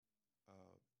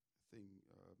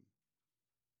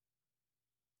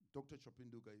Dr.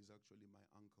 Chapinduka is actually my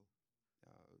uncle.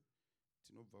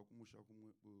 Tinobva kumusha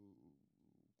kumwe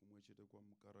chete kwa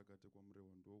Mukarakate kwa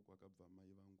Mrewa ndo kwakabva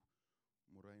mai vangu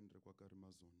muraindre kwakari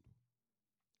Mazondo.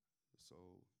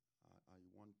 So I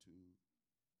want to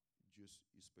just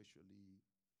especially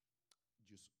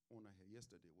just honor her.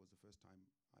 Yesterday was the first time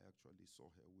I actually saw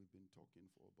her. We've been talking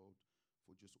for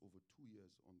just over 2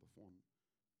 years on the phone,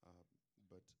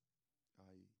 but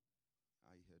I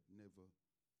had never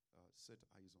set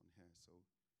eyes on her. So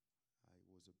I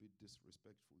was a bit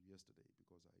disrespectful yesterday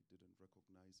because I didn't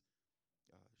recognize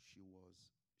she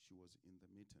was in the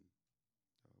meeting.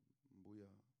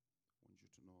 Mbuya, I want you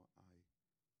to know I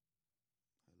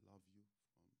love you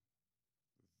from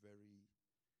the very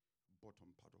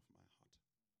bottom part of my heart.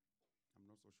 I'm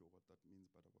not so sure what that means,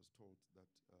 but I was told that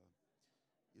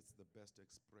it's the best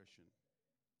expression.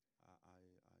 I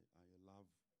love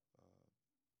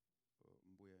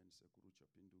Mbuya and Sekuru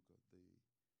Chapinduka.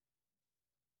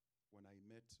 When I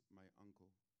met my uncle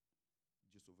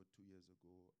just over 2 years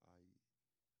ago,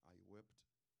 I wept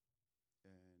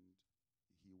and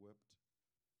he wept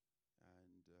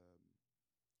and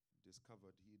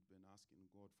discovered he'd been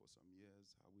asking God for some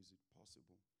years, how is it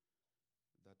possible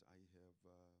that I have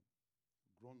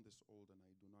grown this old and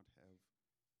I do not have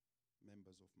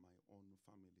members of my own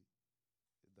family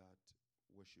that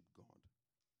worship God.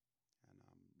 And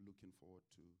I'm looking forward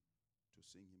to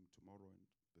seeing him tomorrow, and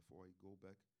before I go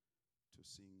back to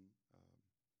sing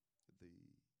the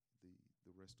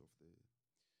rest of the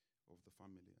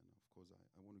family. And of course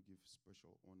I want to give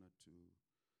special honor to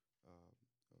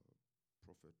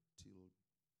Prophet Till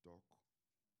Doc.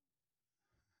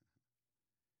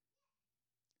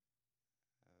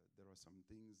 There are some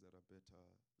things that are better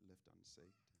left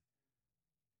unsaid.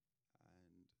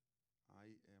 And I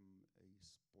am a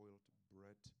spoiled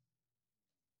brat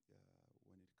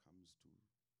when it comes to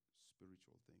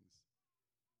spiritual things.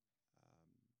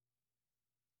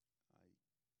 I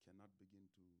cannot begin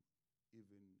to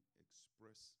even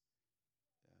express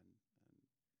and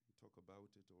talk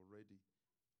about it already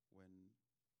when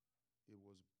it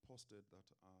was posted that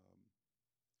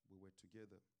we were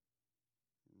together.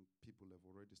 People have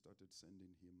already started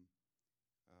sending him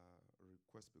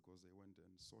requests because they went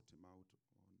and sought him out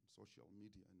on social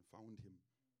media and found him.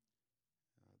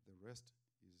 The rest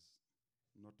is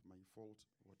not my fault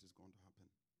what is going to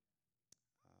happen.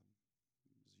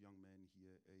 This young man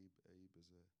here, Abe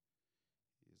is a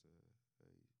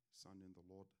son in the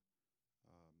Lord.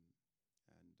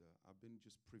 And I've been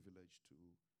just privileged to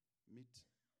meet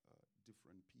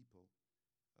different people,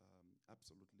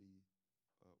 absolutely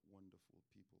wonderful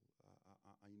people.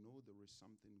 I know there is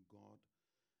something God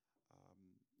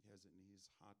has in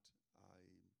his heart.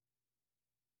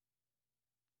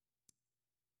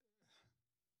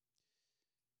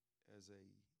 As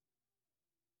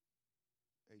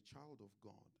a child of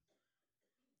God,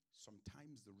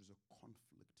 sometimes there is a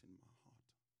conflict in my heart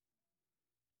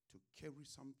to carry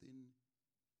something,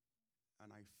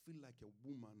 and I feel like a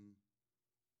woman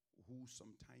who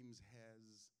sometimes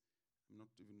has, I'm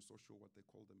not even so sure what they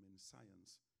call them in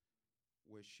science,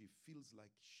 where she feels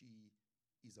like she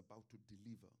is about to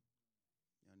deliver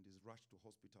and is rushed to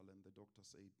hospital, and the doctor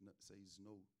says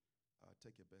no,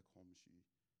 take her back home.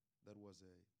 That was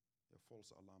a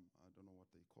false alarm. I don't know what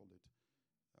they call it.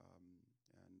 And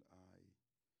I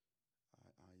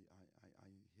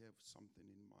have something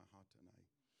in my heart, and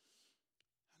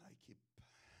I keep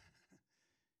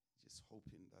just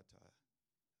hoping that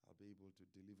I'll be able to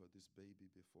deliver this baby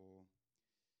before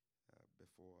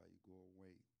I go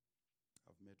away.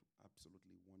 I've met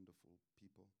absolutely wonderful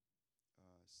people.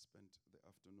 Spent the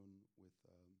afternoon with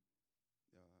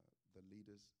the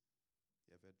leaders.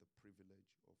 I've had the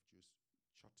privilege of just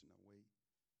chatting away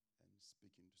and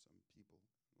speaking to some people.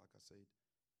 Like I said,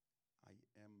 I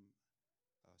am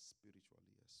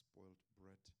spiritually a spoiled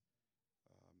brat,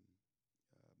 and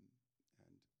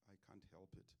I can't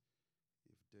help it.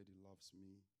 If Daddy loves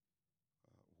me,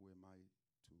 who am I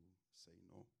to say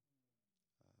no?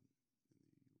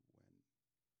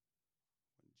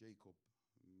 When Jacob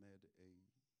made a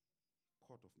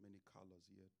coat of many colors,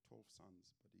 he had 12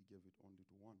 sons, but he gave it only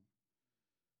to one.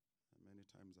 And many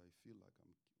times I feel like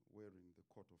I'm wearing the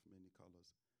coat of many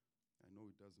colors. I know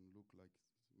it doesn't look like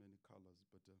many colors,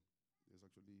 but there's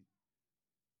actually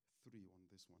 3 on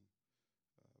this one.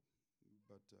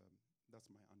 But that's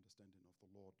my understanding of the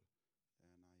Lord,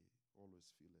 and I always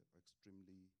feel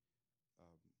extremely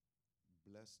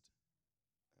blessed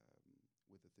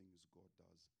with the things God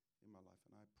does in my life.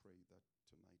 And I pray that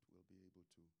tonight we'll be able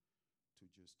to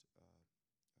just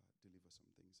deliver some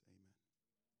things. Amen.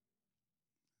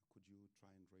 Could you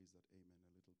try and raise that amen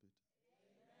a little bit?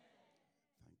 Amen.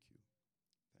 Thank you.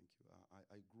 Thank you.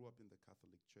 I grew up in the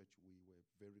Catholic Church. We were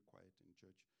very quiet in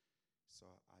church. So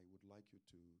I would like you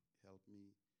to help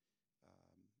me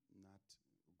not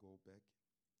go back.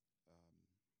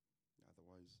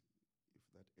 Otherwise, if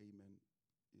that amen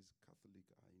is Catholic,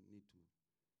 I need to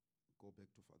go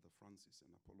back to Father Francis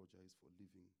and apologize for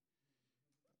leaving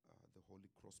the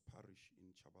Holy Cross Parish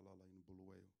in Chabalala in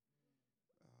Bulawayo.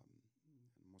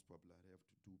 And most probably I'd have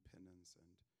to do penance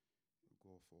and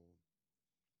go for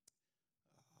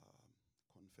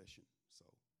confession. So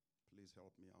please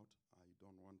help me out. I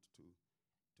don't want to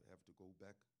have to go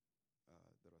back.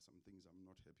 There are some things I'm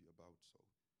not happy about. So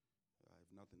I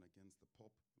have nothing against the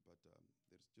Pope, but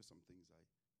there's just some things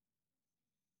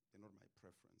they're not my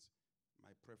preference.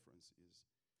 My preference is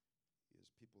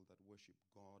people that worship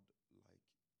God like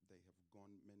they have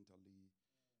gone mentally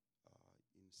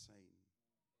insane.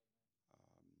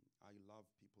 I love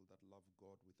people that love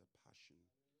God with a passion.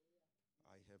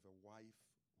 I have a wife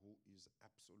who is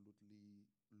absolutely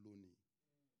loony.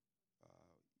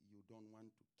 You don't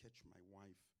want to catch my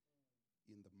wife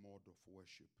in the mode of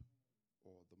worship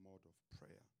or the mode of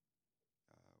prayer.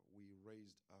 We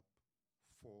raised up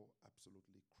 4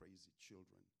 absolutely crazy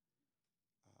children.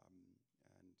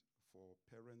 And for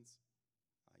parents,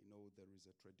 I know there is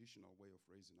a traditional way of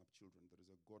raising up children. There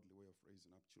is a godly way of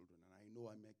raising up children. And I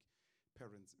know I make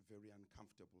parents very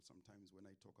uncomfortable sometimes when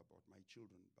I talk about my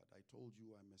children. But I told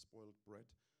you I'm a spoiled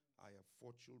brat. I have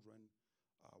 4 children,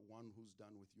 one who's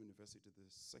done with university. The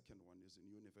second one is in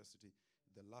university.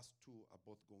 The last 2 are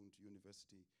both going to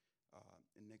university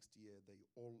next year. They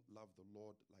all love the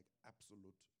Lord like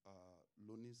absolute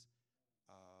loonies.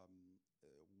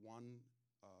 One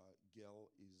girl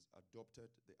is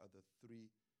adopted. The other 3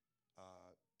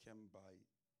 came by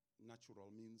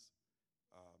natural means.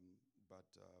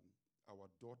 But our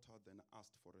daughter then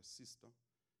asked for a sister.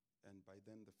 And by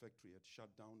then the factory had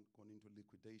shut down, gone into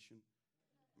liquidation.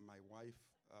 My wife,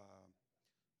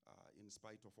 in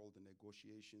spite of all the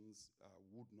negotiations,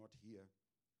 would not hear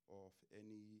of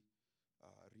any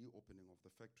reopening of the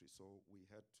factory. So we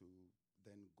had to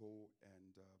then go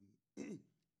and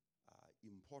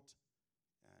import.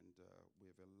 And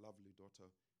we have a lovely daughter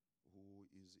who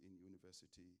is in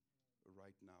university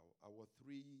right now. Our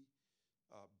 3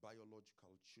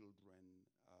 biological children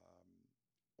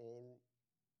all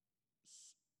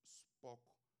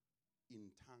spoke in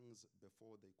tongues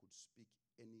before they could speak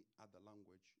any other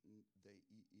language.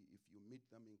 If you meet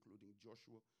them, including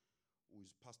Joshua, who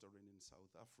is pastoring in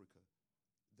South Africa,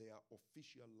 their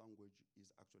official language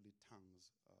is actually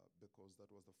tongues because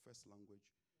that was the first language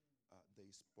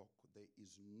they spoke. There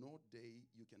is no day,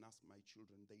 you can ask my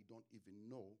children, they don't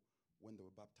even know when they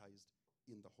were baptized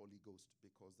in the Holy Ghost,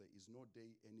 because there is no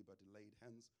day anybody laid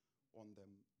hands on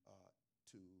them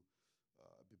to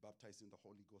be baptized in the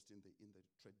Holy Ghost in the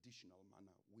traditional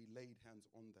manner. We laid hands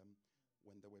on them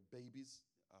when they were babies,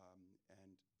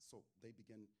 and so they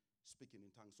began speaking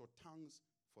in tongues. So tongues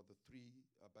for the 3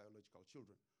 biological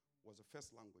children was the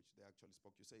first language they actually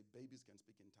spoke. You say babies can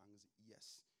speak in tongues?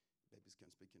 Yes, babies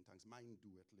can speak in tongues. Mine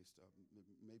do, at least.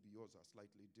 Maybe yours are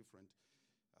slightly different.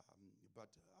 But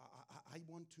I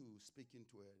want to speak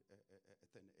into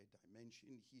a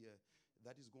dimension here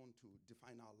that is going to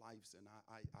define our lives. And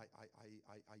I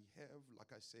have,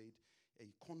 like I said,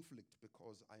 a conflict,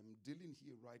 because I'm dealing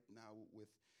here right now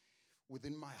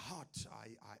within my heart.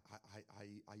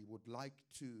 I would like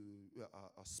to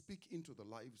speak into the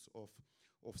lives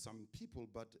of some people,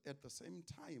 but at the same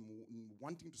time,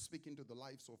 wanting to speak into the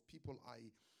lives of people,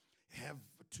 I have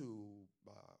to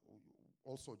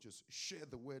also just share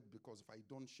the word, because if I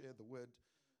don't share the word,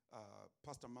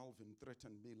 Pastor Malvin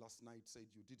threatened me last night, said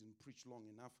you didn't preach long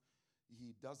enough.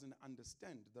 He doesn't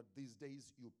understand that these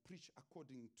days you preach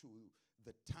according to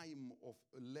the time of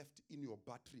left in your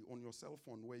battery on your cell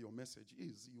phone where your message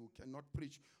is. You cannot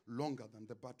preach longer than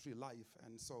the battery life.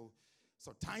 And so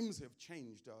times have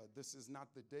changed. This is not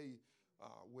the day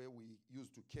where we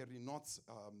used to carry notes,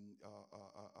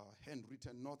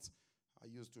 handwritten notes. I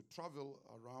used to travel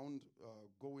around,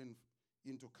 going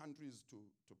into countries to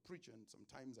preach, and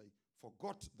sometimes I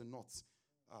forgot the notes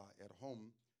at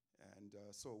home, and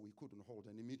so we couldn't hold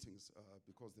any meetings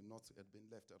because the notes had been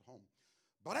left at home.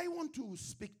 But I want to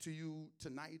speak to you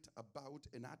tonight about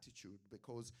an attitude,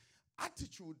 because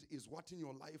attitude is what in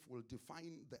your life will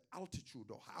define the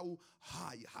altitude, or how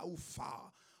high, how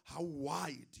far, how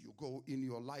wide you go in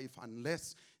your life.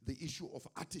 Unless the issue of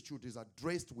attitude is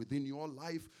addressed within your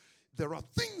life, there are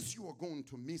things you are going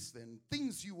to miss then,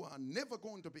 things you are never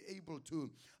going to be able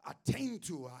to attain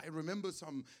to. I remember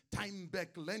some time back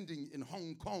landing in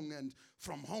Hong Kong, and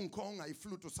from Hong Kong I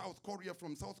flew to South Korea.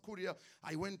 From South Korea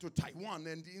I went to Taiwan,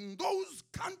 and in those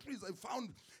countries I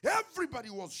found everybody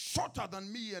was shorter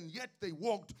than me, and yet they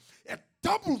walked at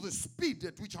double the speed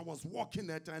at which I was walking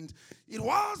at. And it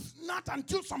was not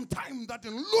until some time that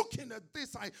in looking at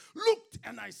this, I looked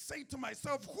and I say to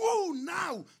myself, who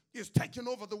now is taking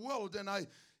over the world? And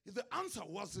the answer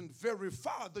wasn't very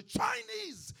far. The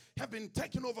Chinese have been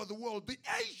taking over the world. The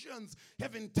Asians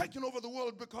have been taking over the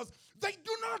world because they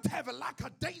do not have a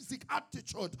lackadaisic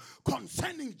attitude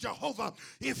concerning Jehovah.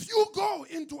 If you go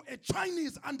into a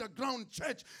Chinese underground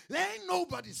church, there ain't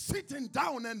nobody sitting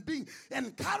down and being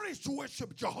encouraged to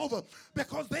worship Jehovah,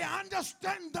 because they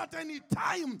understand that any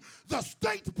time the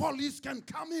state police can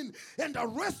come in and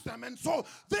arrest them. And so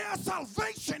their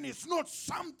salvation is not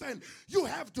something you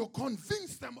have to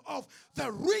convince them of.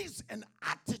 There is an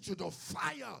attitude of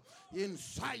fire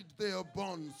inside their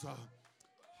bones.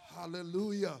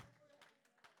 Hallelujah.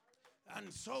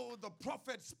 And so the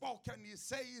prophet spoke, and he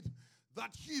said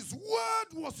that his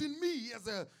word was in me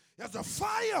as a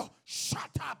fire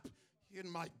shut up in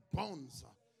my bones.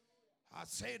 I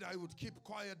said I would keep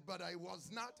quiet, but I was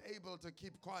not able to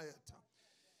keep quiet.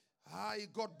 I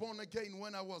got born again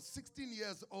when I was 16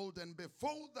 years old, and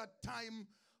before that time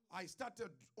I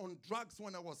started on drugs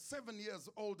when I was 7 years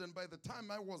old, and by the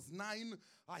time I was 9,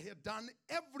 I had done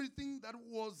everything that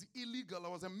was illegal. I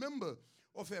was a member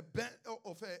of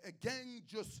a gang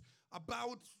just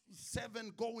about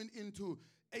 7 going into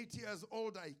 8 years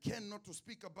old. I care not to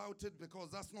speak about it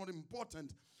because that's not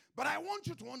important. But I want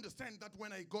you to understand that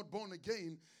when I got born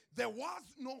again, there was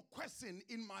no question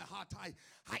in my heart. I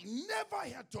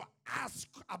never had to ask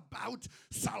about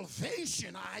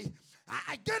salvation.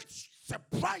 I get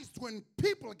surprised when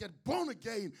people get born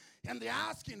again and they're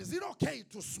asking, is it okay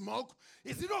to smoke?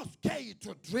 Is it okay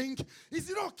to drink? Is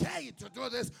it okay to do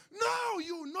this? No,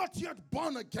 you're not yet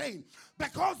born again.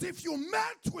 Because if you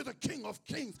met with the King of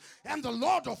Kings and the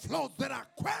Lord of Lords, there are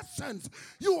questions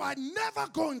you are never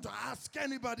going to ask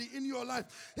anybody in your life.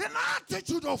 An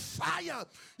attitude of fire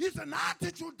is an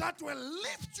attitude that will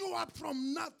lift you up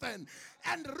from nothing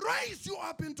and raise you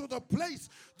up into the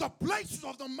places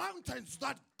of the mountains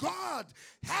that God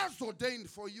has ordained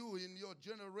for you in your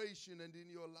generation and in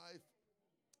your life.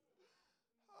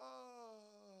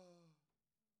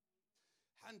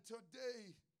 And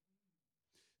today,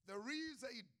 there is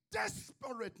a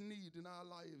desperate need in our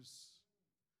lives.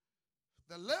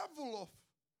 The level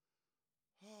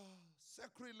of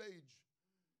sacrilege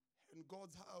in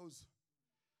God's house.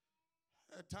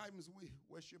 At times we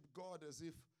worship God as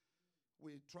if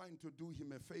we're trying to do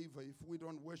him a favor. If we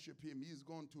don't worship him, he's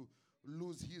going to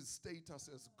lose his status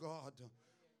as God.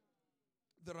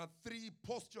 There are 3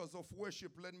 postures of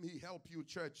worship. Let me help you,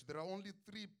 church. There are only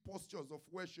 3 postures of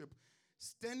worship: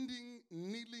 standing,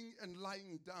 kneeling, and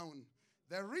lying down.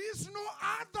 There is no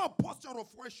other posture of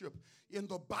worship in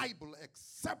the Bible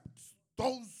except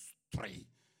those 3.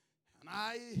 And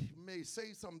I may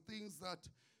say some things that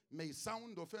may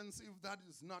sound offensive. That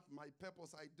is not my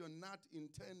purpose. I do not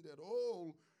intend at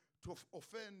all to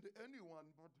offend anyone.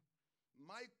 But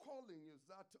my calling is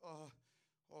that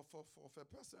of a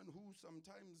person who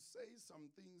sometimes says some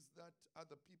things that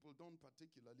other people don't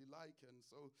particularly like. And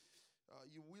so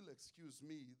you will excuse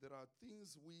me. There are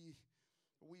things we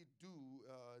do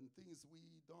and things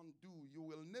we don't do. You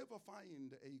will never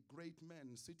find a great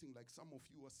man sitting like some of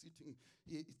you are sitting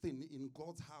in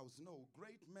God's house. No,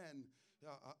 great men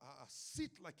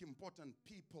sit like important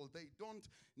people. They don't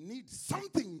need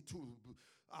something to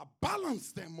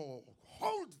balance them or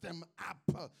hold them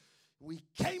up. We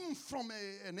came from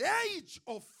an age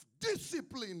of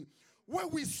discipline where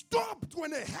we stopped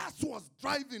when a hearse was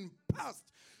driving past,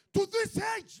 to this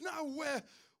age now where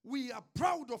we are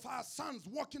proud of our sons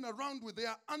walking around with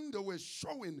their underwear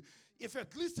showing. If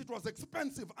at least it was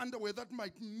expensive underwear, that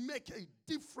might make a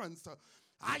difference.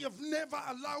 I have never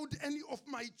allowed any of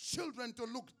my children to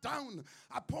look down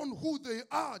upon who they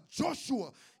are.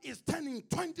 Joshua is turning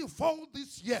 24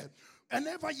 this year.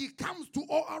 Whenever he comes to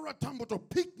OR Tambo to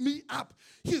pick me up,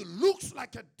 he looks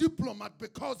like a diplomat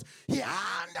because he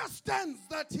understands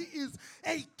that he is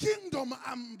a kingdom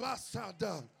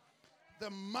ambassador. There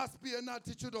must be an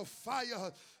attitude of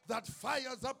fire that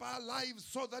fires up our lives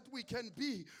so that we can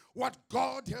be what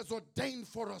God has ordained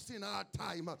for us in our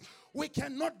time. We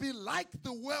cannot be like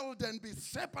the world and be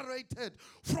separated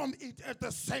from it at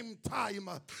the same time.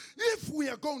 If we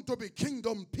are going to be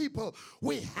kingdom people,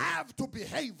 we have to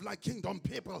behave like kingdom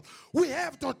people. We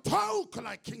have to talk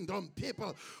like kingdom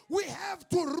people. We have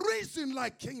to reason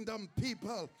like kingdom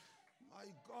people. My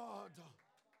God.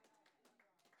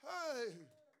 Hey.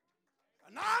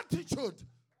 An attitude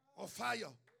of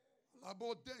fire.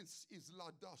 Labodens is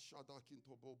ladasha da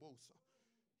kintobobosa.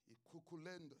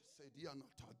 Ikukulenda sediana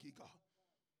tagiga.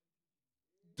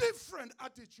 Different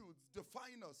attitudes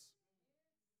define us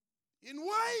in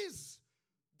ways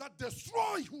that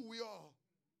destroy who we are.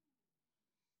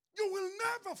 You will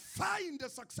never find a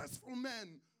successful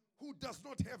man who does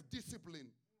not have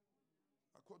discipline.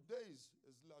 Akodes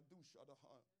is ladusha da.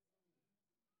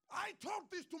 I taught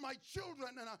this to my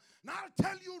children, and I'll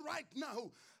tell you right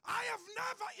now, I have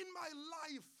never in my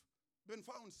life been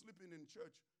found sleeping in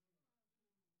church.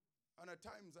 And at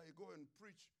times I go and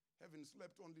preach having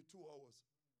slept only 2 hours.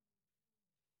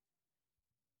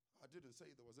 I didn't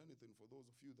say there was anything for those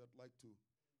of you that are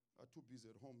too busy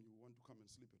at home, you want to come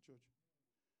and sleep at church.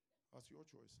 That's your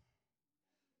choice.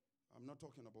 I'm not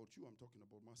talking about you, I'm talking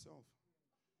about myself.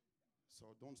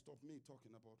 So don't stop me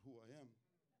talking about who I am.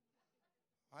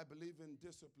 I believe in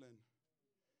discipline.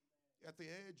 At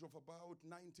the age of about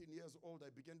 19 years old,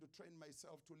 I began to train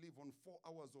myself to live on 4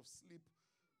 hours of sleep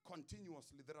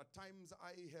continuously. There are times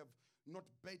I have not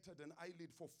batted an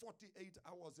eyelid for 48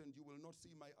 hours and you will not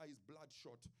see my eyes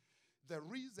bloodshot. There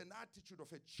is an attitude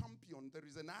of a champion. There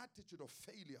is an attitude of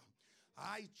failure.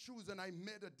 I choose and I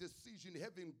made a decision,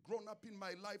 having grown up in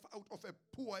my life out of a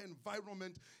poor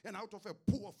environment and out of a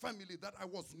poor family, that I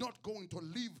was not going to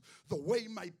live the way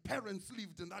my parents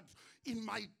lived, and that in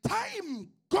my time,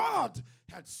 God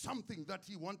had something that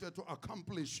he wanted to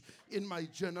accomplish in my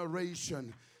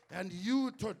generation. And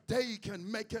you today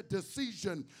can make a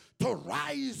decision to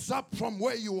rise up from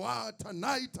where you are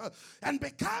tonight and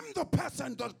become the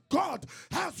person that God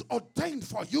has ordained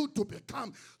for you to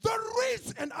become. There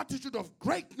is an attitude of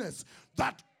greatness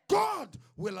that God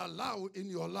will allow in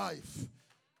your life.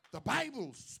 The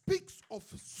Bible speaks of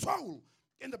Saul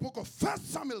in the book of 1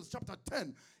 Samuel chapter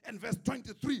 10 and verse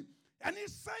 23. And it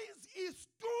says he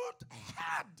stood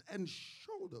head and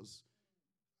shoulders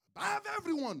above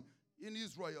everyone in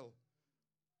Israel.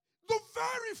 The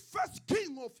very first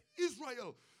king of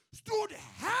Israel stood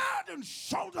head and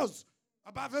shoulders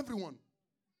above everyone.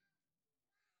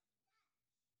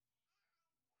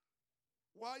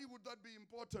 Why would that be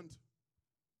important?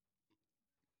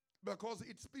 Because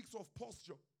it speaks of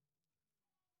posture.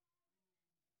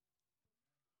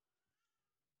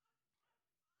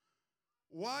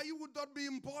 Why would that be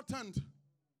important?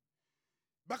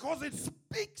 Because it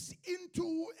speaks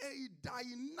into a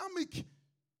dynamic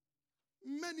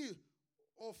many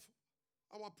of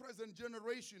our present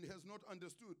generation has not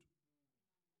understood.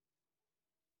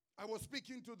 I was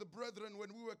speaking to the brethren when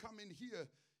we were coming here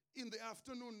in the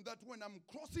afternoon that when I'm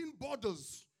crossing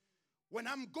borders, when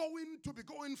I'm going to be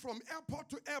going from airport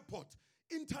to airport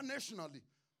internationally,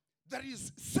 there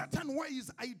is certain ways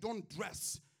I don't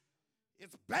dress.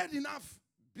 It's bad enough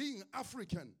being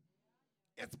African.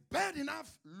 It's bad enough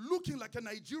looking like a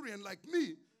Nigerian like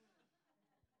me.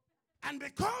 And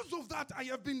because of that, I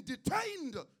have been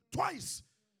detained twice.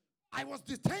 I was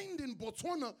detained in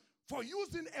Botswana for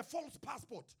using a false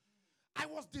passport. I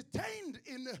was detained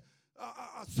in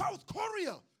South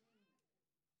Korea.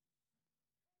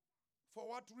 For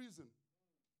what reason?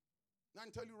 I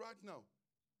can tell you right now.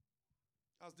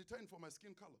 I was detained for my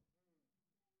skin color.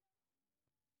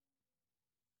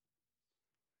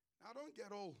 Now don't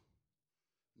get all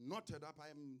knotted up. I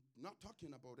am not talking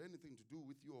about anything to do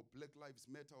with your Black Lives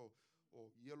Matter or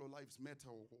Yellow Lives Matter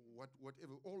or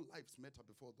whatever. All lives matter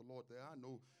before the Lord. There are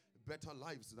no better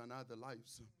lives than other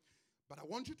lives. But I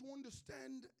want you to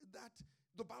understand that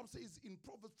the Bible says in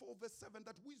Proverbs 4 verse 7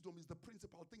 that wisdom is the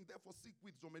principal thing. Therefore seek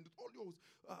wisdom, and all you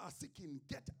are seeking,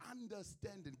 get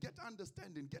understanding, get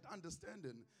understanding, get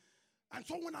understanding. And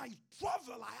so when I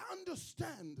travel, I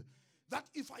understand that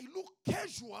if I look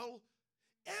casual,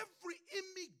 every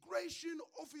immigration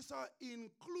officer,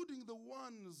 including the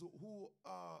ones who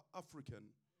are African,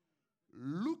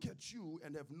 look at you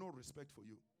and have no respect for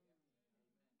you.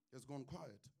 It's gone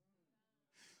quiet.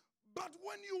 But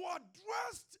when you are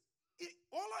dressed,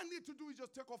 all I need to do is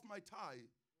just take off my tie.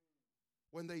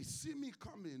 When they see me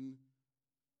coming,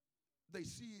 they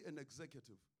see an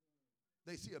executive.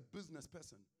 They see a business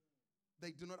person.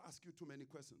 They do not ask you too many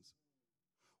questions.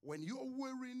 When you're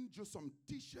wearing just some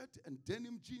t-shirt and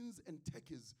denim jeans and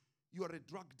techies, you are a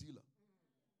drug dealer.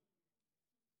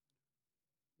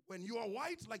 When you are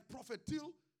white like Prophet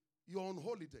Till, you're on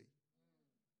holiday.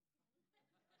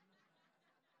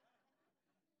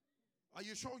 Are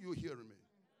you sure you hear me?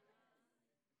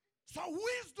 So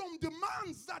wisdom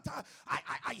demands that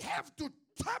I have to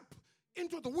tap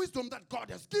into the wisdom that God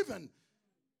has given.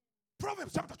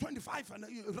 Proverbs chapter 25 and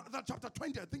rather chapter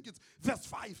 20, I think it's verse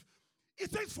 5.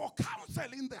 It says, for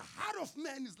counsel in the heart of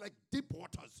man is like deep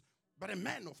waters, but a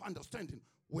man of understanding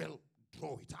will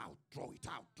draw it out, draw it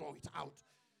out, draw it out.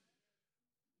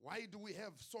 Why do we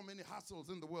have so many hassles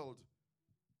in the world?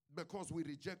 Because we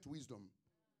reject wisdom.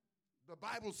 The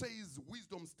Bible says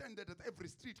wisdom standeth at every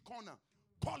street corner,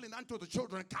 calling unto the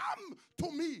children, come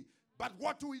to me. But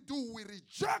what do? We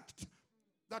reject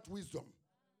that wisdom.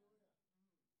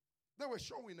 They were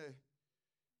showing a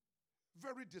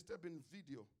very disturbing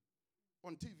video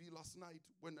on TV last night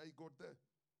when I got there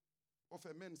of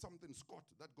a man, something Scott,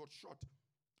 that got shot.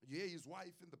 You hear his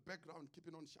wife in the background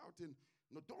keeping on shouting,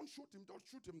 no, don't shoot him, don't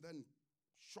shoot him. Then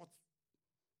shot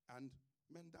and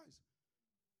man dies.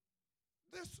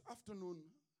 This afternoon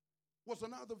was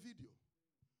another video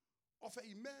of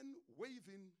a man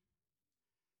waving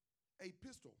a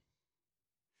pistol.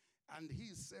 And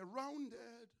he's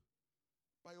surrounded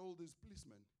by all these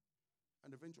policemen.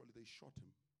 And eventually they shot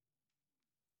him.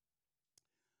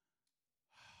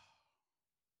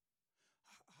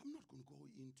 I'm not going to go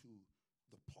into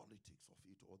the politics of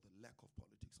it or the lack of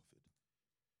politics of it.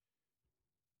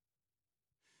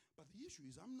 But the issue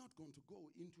is I'm not going to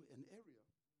go into an area.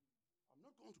 I'm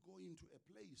not going to go into a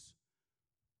place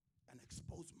and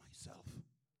expose myself.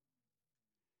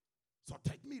 So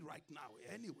take me right now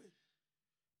anyway.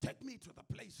 Take me to the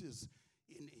places.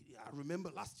 I remember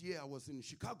last year I was in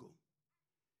Chicago.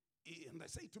 And they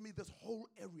say to me, this whole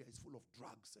area is full of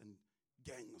drugs and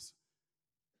gangs.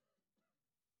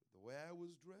 The way I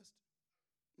was dressed,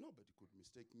 nobody could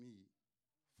mistake me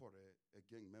for a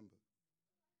gang member.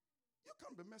 You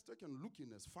can't be mistaken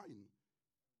looking as fine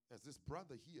as this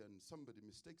brother here and somebody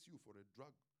mistakes you for a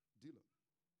drug dealer.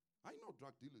 I know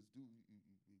drug dealers do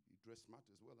dress smart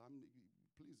as well.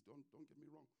 Please don't get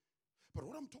me wrong. But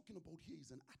what I'm talking about here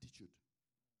is an attitude.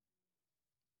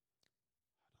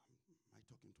 Am I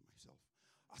talking to myself?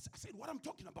 I said what I'm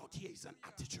talking about here is an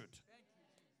attitude.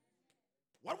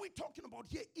 What we're talking about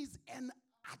here is an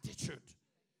attitude.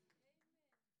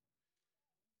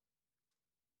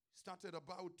 Started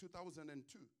about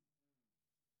 2002.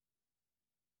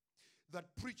 That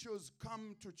preachers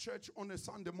come to church on a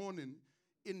Sunday morning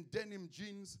in denim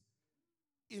jeans,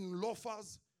 in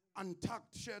loafers,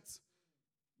 untucked shirts,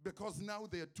 because now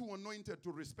they are too anointed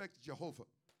to respect Jehovah.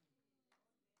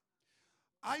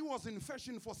 I was in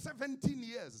fashion for 17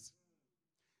 years.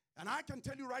 And I can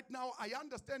tell you right now, I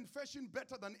understand fashion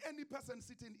better than any person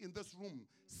sitting in this room.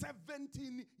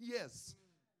 17 years.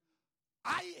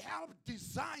 I helped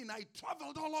design. I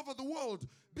traveled all over the world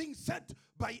being sent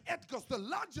by Edgar's, the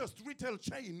largest retail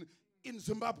chain in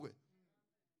Zimbabwe.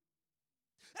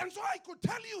 And so I could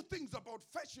tell you things about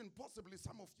fashion possibly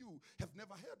some of you have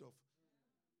never heard of.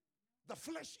 The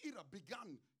flash era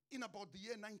began in about the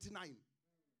year 99.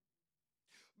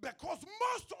 Because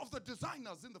most of the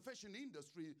designers in the fashion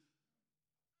industry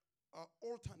are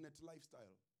alternate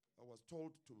lifestyle. I was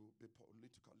told to be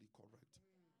politically correct.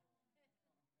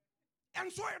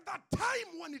 And so at that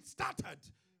time when it started,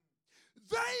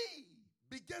 they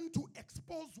began to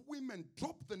expose women,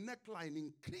 drop the neckline,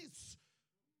 increase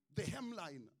the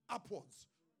hemline upwards.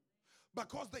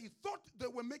 Because they thought they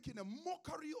were making a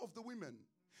mockery of the women.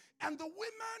 And the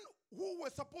women who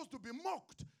were supposed to be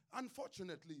mocked,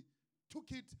 unfortunately, took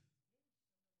it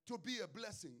to be a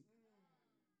blessing.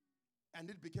 And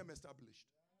it became established.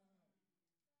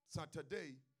 So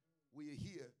today, we are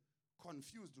here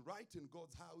confused right in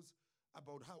God's house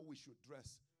about how we should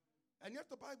dress. And yet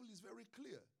the Bible is very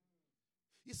clear.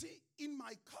 You see, in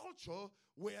my culture,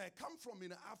 where I come from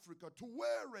in Africa, to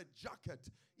wear a jacket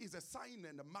is a sign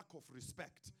and a mark of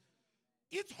respect.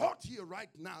 It's hot here right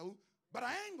now, but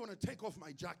I ain't going to take off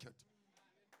my jacket.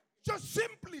 Just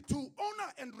simply to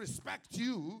honor and respect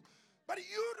you. But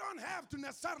you don't have to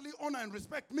necessarily honor and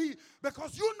respect me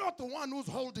because you're not the one who's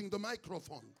holding the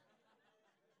microphone.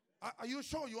 Are you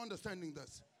sure you're understanding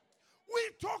this?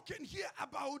 We're talking here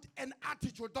about an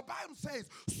attitude. The Bible says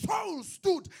Saul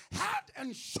stood head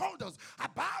and shoulders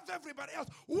above everybody else.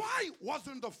 Why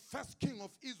wasn't the first king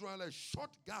of Israel a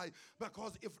short guy?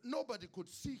 Because if nobody could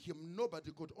see him,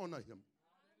 nobody could honor him.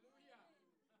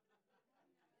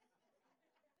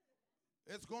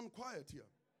 It's gone quiet here.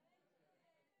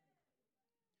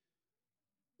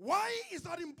 Why is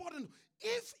that important?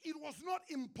 If it was not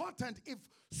important, if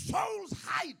Saul's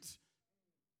height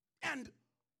And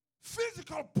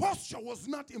physical posture was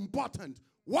not important.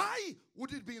 Why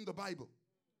would it be in the Bible?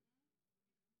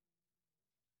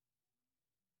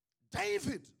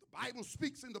 David, the Bible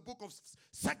speaks in the book of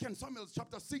 2 Samuel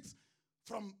chapter 6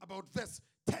 from about verse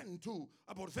 10 to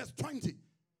about verse 20.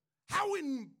 How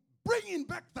in bringing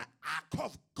back the ark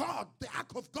of God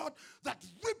that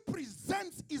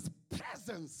represents his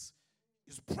presence.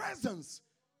 His presence.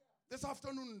 This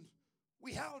afternoon,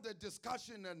 we held a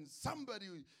discussion and somebody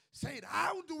said,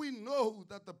 how do we know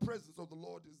that the presence of the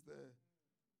Lord is there?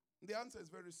 And the answer is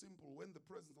very simple. When the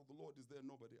presence of the Lord is there,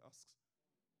 nobody asks.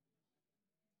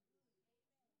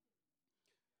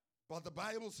 But the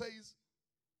Bible says,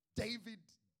 David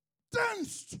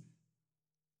danced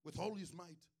with all his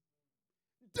might.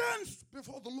 Danced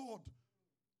before the Lord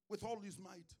with all his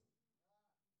might.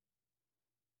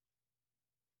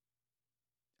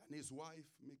 And his wife,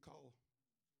 Michal,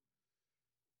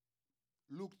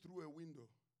 looked through a window,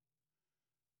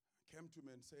 came to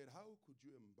me and said, how could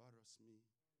you embarrass me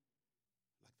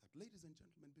like that? Ladies and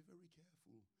gentlemen, be very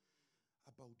careful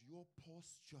about your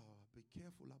posture. Be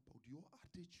careful about your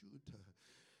attitude.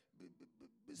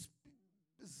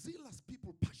 Zealous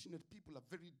people, passionate people are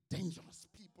very dangerous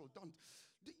people.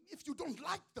 If you don't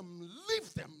like them,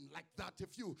 leave them like that.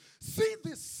 If you see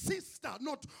this sister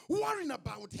not worrying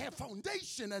about her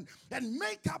foundation and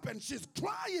makeup, and she's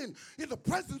crying in the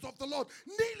presence of the Lord,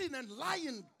 kneeling and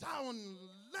lying down,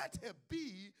 let her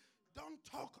be. Don't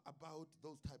talk about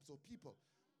those types of people,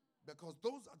 because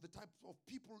those are the types of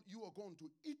people you are going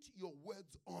to eat your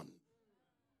words on.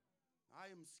 I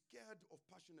am scared of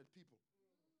passionate people.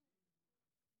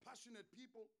 Passionate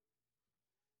people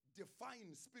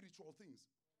define spiritual things.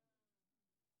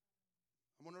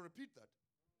 I'm going to repeat that.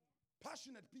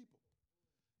 Passionate people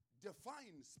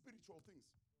define spiritual things.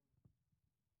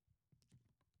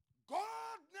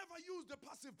 God never used a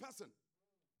passive person.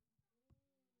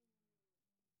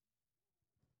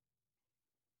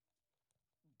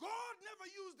 God never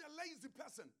used a lazy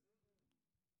person.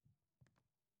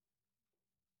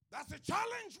 That's a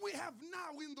challenge we have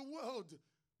now in the world.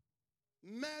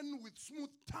 Men with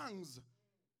smooth tongues,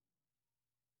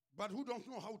 but who don't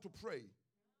know how to pray,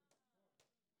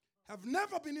 have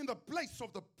never been in the place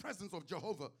of the presence of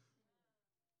Jehovah.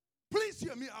 Please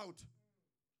hear me out.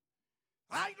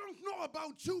 I don't know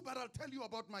about you, but I'll tell you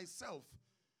about myself.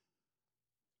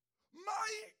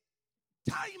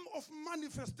 My time of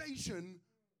manifestation,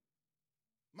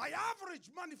 my average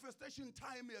manifestation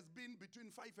time has been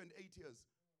between 5 and 8 years.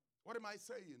 What am I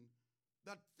saying?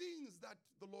 That things that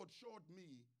the Lord showed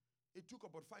me, it took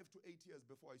about 5 to 8 years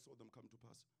before I saw them come to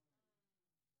pass.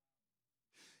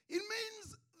 It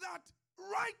means that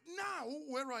right now,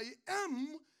 where I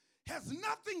am, has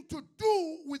nothing to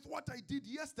do with what I did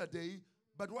yesterday,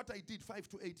 but what I did 5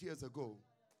 to 8 years ago.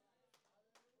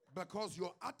 Because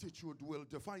your attitude will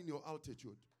define your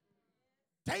altitude.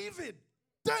 David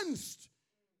danced.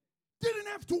 Didn't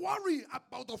have to worry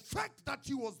about the fact that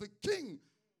he was the king.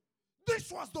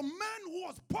 This was the man who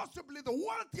was possibly the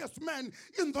wealthiest man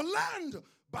in the land.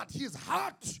 But his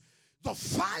heart, the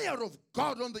fire of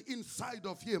God on the inside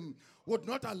of him, would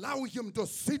not allow him to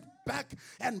sit back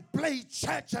and play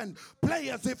church and play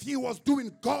as if he was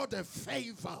doing God a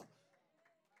favor.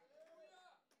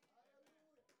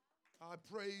 I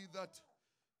pray that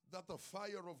the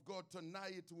fire of God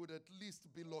tonight would at least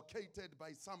be located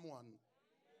by someone.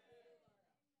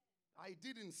 I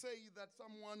didn't say that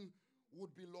someone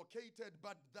would be located,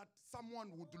 but that someone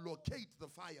would locate the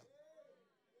fire.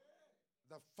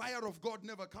 The fire of God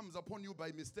never comes upon you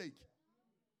by mistake.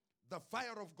 The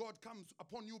fire of God comes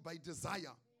upon you by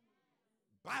desire.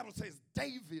 Bible says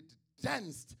David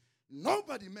danced.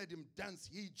 Nobody made him dance.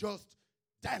 He just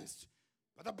danced.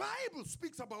 But the Bible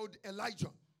speaks about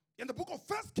Elijah. In the book of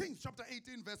 1 Kings chapter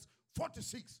 18 verse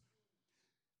 46.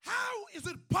 How is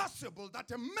it possible that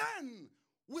a man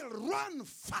will run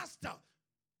faster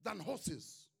than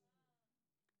horses?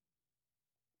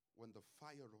 When the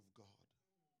fire of God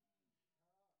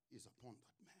is upon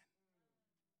that man.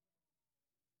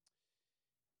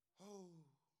 Oh,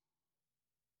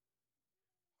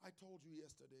 I told you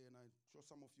yesterday, and I'm sure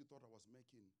some of you thought I was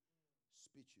making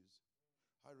speeches.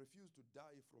 I refuse to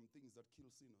die from things that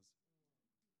kill sinners.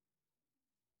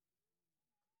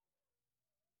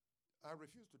 I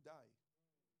refuse to die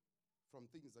from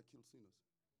things that kill sinners.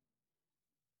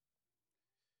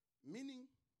 Meaning,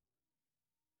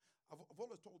 I've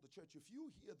always told the church, if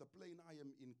you hear the plane I am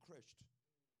in crashed,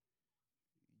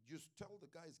 just tell the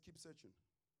guys, keep searching.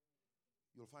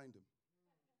 You'll find him.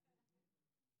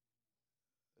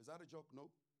 Is that a joke?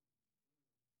 No.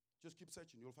 Just keep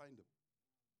searching, you'll find him.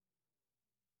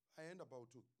 I end about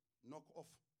to knock off.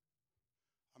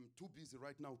 I'm too busy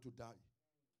right now to die.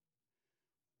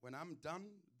 When I'm done,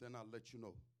 then I'll let you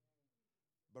know.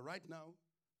 But right now,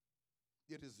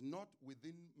 it is not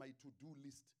within my to-do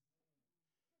list.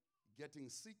 Getting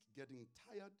sick, getting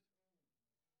tired.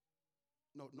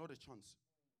 No, not a chance.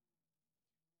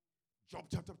 Job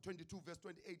chapter 22 verse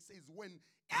 28 says, when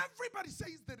everybody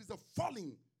says there is a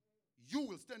falling, you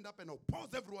will stand up and oppose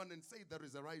everyone and say there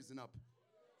is a rising up.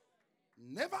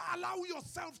 Never allow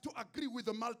yourself to agree with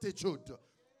the multitude.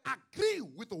 Agree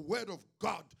with the word of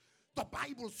God. The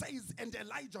Bible says, and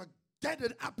Elijah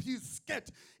gathered up his skirt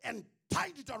and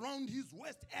tied it around his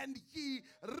waist, and he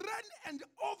ran and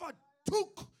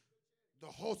overtook the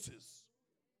horses.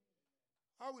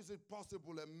 How is it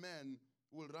possible a man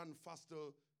will run faster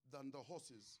than the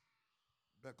horses?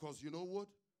 Because you know what?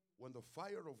 When the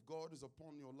fire of God is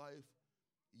upon your life,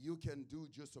 you can do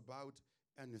just about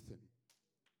anything.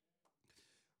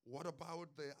 What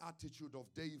about the attitude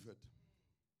of David?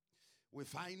 We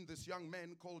find this young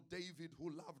man called David who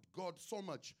loved God so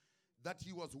much that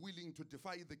he was willing to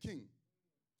defy the king.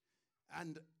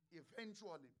 And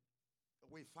eventually,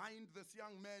 we find this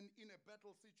young man in a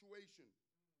battle situation.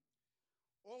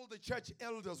 All the church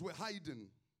elders were hiding.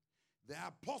 The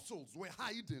apostles were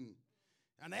hiding.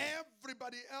 And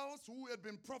everybody else who had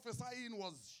been prophesying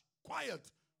was quiet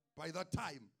by that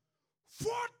time.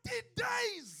 40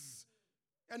 days,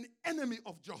 an enemy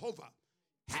of Jehovah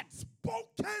had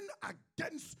spoken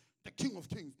against the King of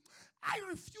Kings. I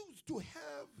refuse to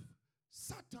have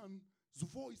Satan's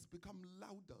voice become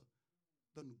louder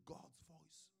than God's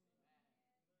voice.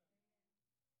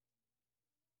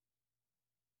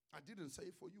 I didn't say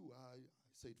it for you, I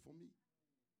said for me.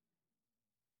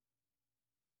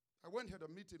 I went had a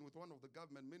meeting with one of the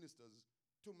government ministers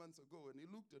 2 months ago, and he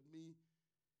looked at me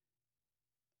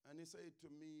and he said to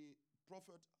me,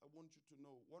 Prophet, I want you to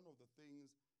know one of the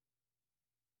things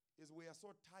is we are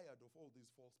so tired of all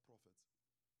these false prophets.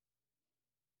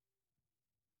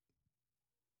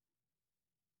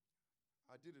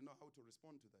 I didn't know how to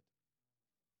respond to that,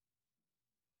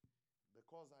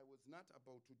 because I was not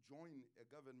about to join a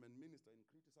government minister in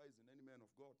criticizing any man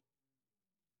of God.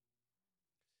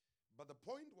 But the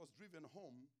point was driven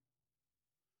home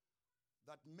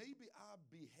that maybe our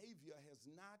behavior has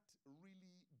not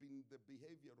really been the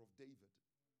behavior of David.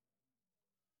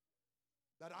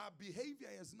 That our behavior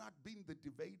has not been the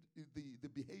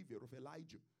behavior of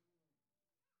Elijah.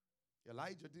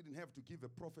 Elijah didn't have to give a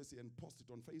prophecy and post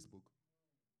it on Facebook.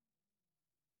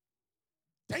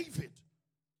 David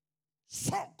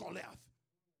saw Goliath.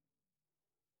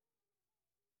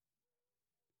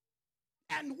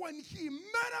 And when he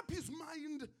made up his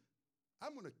mind,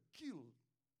 I'm going to kill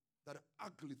that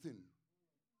ugly thing.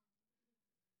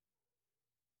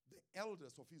 The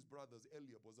eldest of his brothers,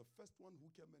 Eliab, was the first one who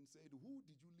came and said, who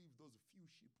did you leave those few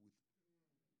sheep with?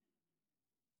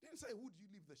 Didn't say, who did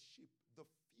you leave the sheep? The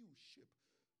few sheep.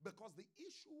 Because the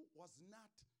issue was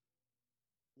not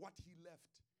what he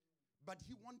left, but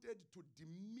he wanted to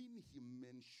demean him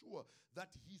and ensure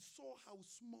that he saw how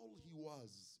small he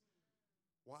was.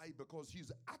 Why? Because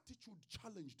his attitude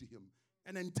challenged him.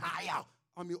 An entire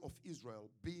army of Israel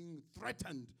being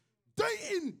threatened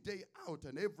day in, day out.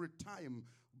 And every time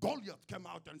Goliath came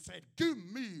out and said, give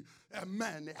me a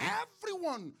man,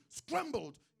 everyone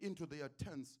scrambled into their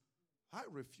tents. I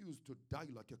refuse to die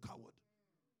like a coward.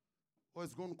 Oh,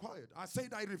 it's gone quiet. I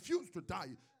said I refuse to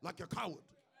die like a coward.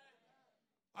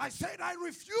 I said I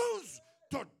refuse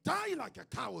to die like a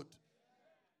coward.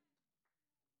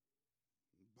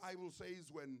 The Bible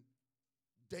says when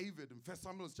David in 1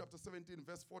 Samuel chapter 17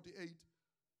 verse 48,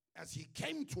 as he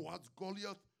came towards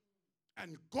Goliath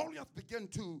and Goliath began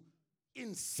to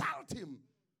insult him,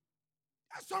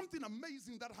 there's something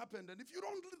amazing that happened. And if you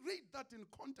don't read that in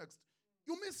context,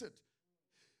 you miss it.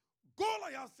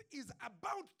 Goliath is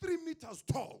about 3 meters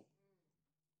tall.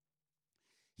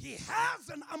 He has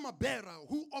an armor bearer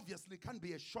who obviously can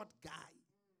be a short guy.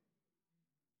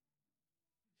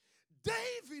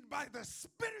 David, by the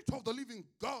Spirit of the living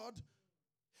God,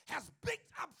 has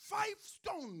picked up 5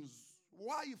 stones.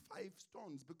 Why 5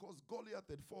 stones? Because Goliath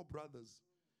had 4 brothers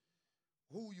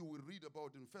who you will read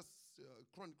about in 1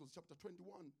 Chronicles chapter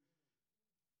 21.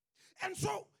 And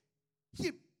so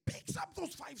he picks up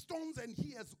those 5 stones and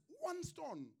he has 1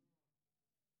 stone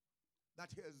that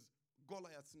has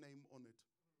Goliath's name on it.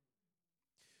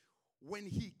 When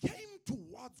he came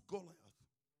towards Goliath,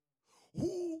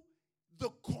 who the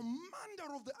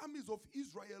commander of the armies of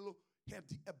Israel had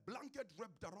a blanket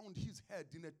wrapped around his head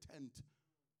in a tent,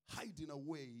 hiding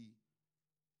away,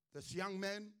 this young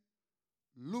man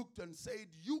looked and said,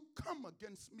 you come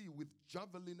against me with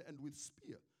javelin and with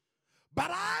spear, But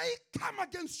I come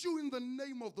against you in the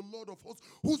name of the Lord of hosts,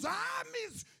 whose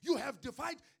armies you have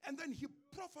defied. And then he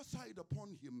prophesied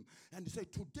upon him and he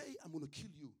said, today I'm going to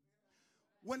kill you.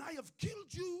 When I have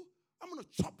killed you, I'm going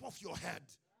to chop off your head.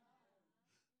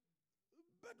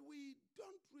 But we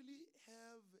don't really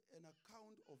have an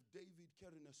account of David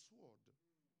carrying a sword.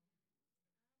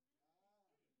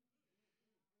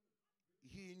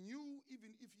 He knew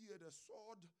even if he had a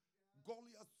sword,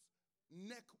 Goliath's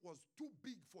neck was too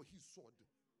big for his sword.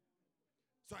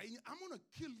 So I'm going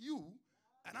to kill you,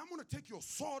 and I'm going to take your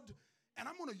sword, and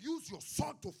I'm going to use your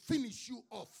sword to finish you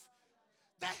off.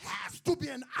 There has to be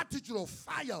an attitude of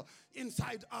fire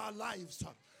inside our lives.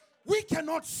 We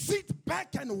cannot sit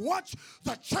back and watch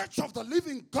the church of the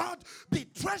living God be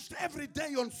trashed every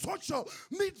day on social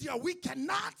media. We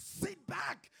cannot sit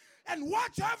back and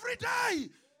watch every day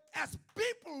as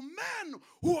people, men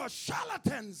who are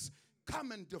charlatans,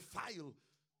 come and defile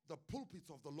the pulpits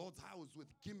of the Lord's house with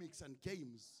gimmicks and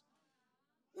games.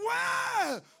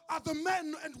 Where are the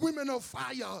men and women of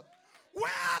fire?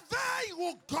 Where are they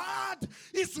who God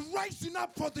is raising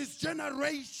up for this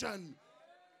generation?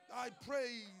 I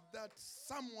pray that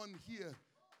someone here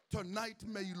tonight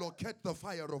may locate the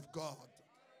fire of God.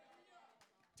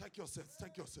 Take your seats,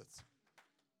 take your seats.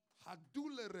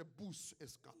 Hadule rebus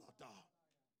escalada.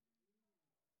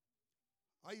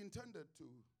 I intended to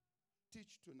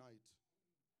teach tonight,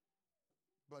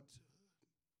 but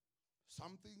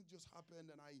something just happened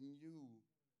and I knew.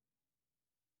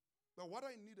 But what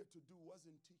I needed to do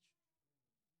wasn't teach.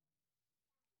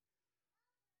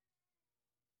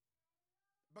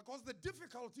 Because the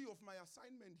difficulty of my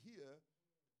assignment here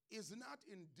is not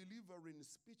in delivering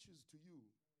speeches to you,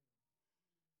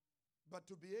 but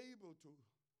to be able to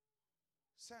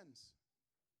sense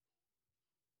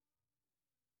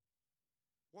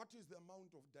what is the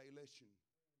amount of dilation.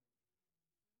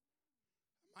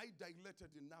 Am I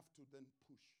dilated enough to then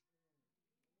push?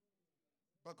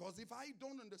 Because if I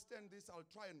don't understand this, I'll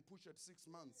try and push at 6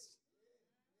 months.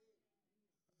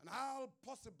 And I'll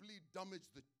possibly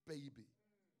damage the baby.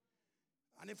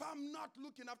 And if I'm not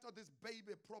looking after this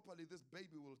baby properly, this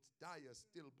baby will die a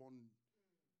stillborn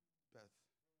birth.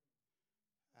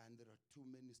 And there are too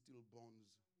many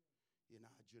stillborns in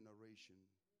our generation.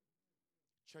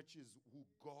 Churches who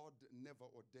God never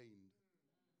ordained.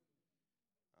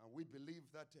 We believe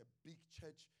that a big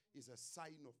church is a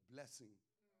sign of blessing.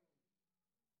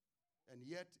 And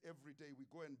yet every day we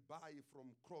go and buy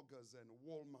from Kroger's and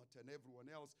Walmart and everyone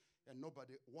else, and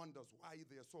nobody wonders why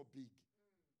they are so big.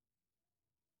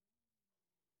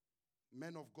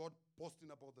 Men of God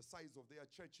boasting about the size of their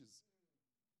churches.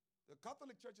 The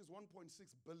Catholic Church is 1.6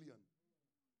 billion.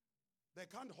 They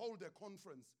can't hold a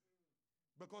conference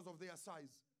because of their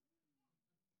size.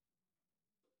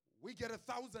 We get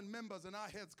 1,000 members and our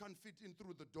heads can't fit in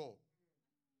through the door.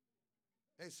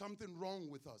 There's something wrong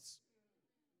with us.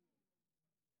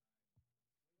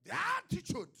 The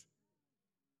attitude,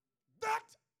 that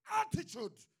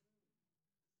attitude,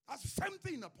 that's the same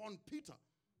thing upon Peter.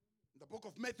 In the book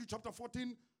of Matthew chapter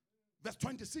 14, verse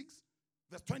 26,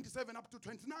 verse 27 up to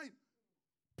 29.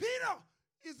 Peter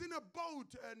is in a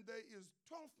boat and there is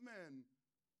 12 men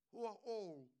who are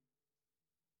all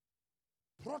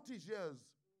proteges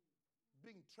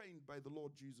being trained by the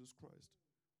Lord Jesus Christ.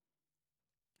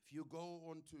 If you go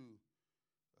onto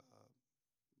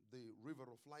the River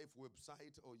of Life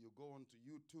website or you go onto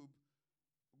YouTube,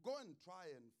 go and try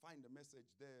and find a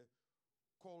message there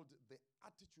called The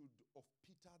Attitude of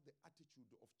Peter, the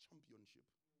Attitude of Championship.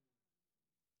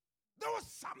 There was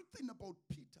something about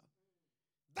Peter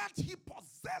that he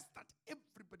possessed that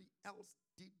everybody else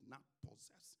did not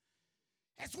possess.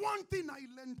 It's one thing I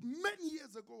learned many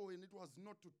years ago, and it was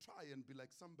not to try and be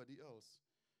like somebody else,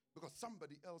 because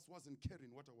somebody else wasn't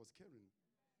carrying what I was carrying.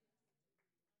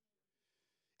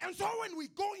 And so when we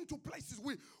go into places,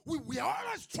 we are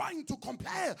always trying to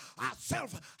compare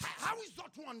ourselves. How is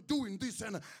that one doing this?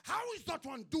 And how is that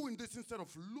one doing this? Instead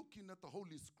of looking at the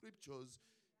Holy Scriptures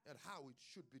and how it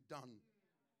should be done.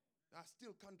 I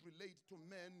still can't relate to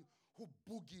men who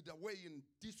boogied away in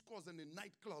discos and in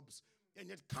nightclubs and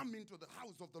yet come into the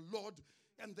house of the Lord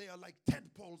and they are like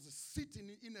tadpoles sitting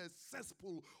in a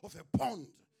cesspool of a pond.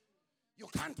 You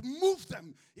can't move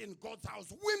them in God's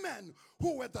house. Women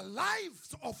who were the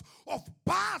lives of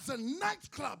bars and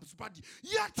nightclubs, but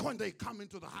yet when they come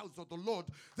into the house of the Lord,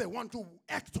 they want to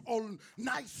act all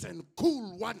nice and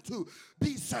cool, want to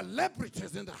be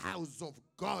celebrities in the house of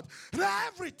God. And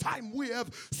every time we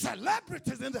have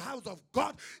celebrities in the house of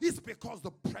God, it's because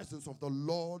the presence of the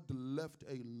Lord left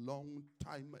a long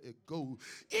time ago.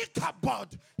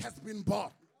 Ichabod has been born.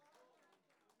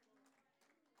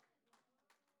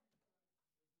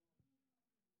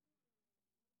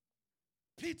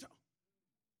 Peter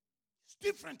is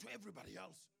different to everybody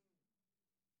else.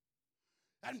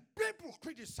 And people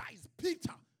criticize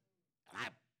Peter. And I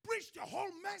preached a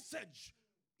whole message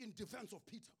in defense of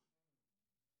Peter.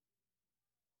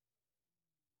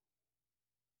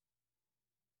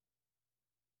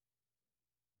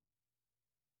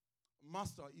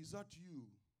 Master, is that you?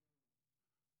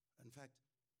 In fact,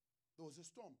 there was a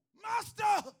storm.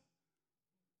 Master!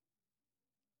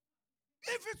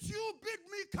 If it's you, bid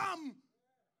me come.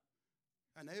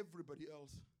 And everybody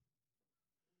else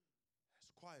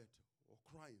is quiet or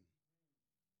crying.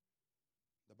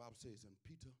 The Bible says, and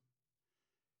Peter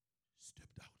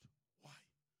stepped out. Why?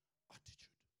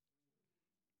 Attitude.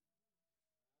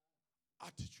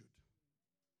 Attitude.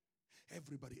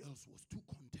 Everybody else was too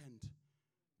content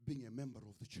being a member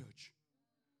of the church.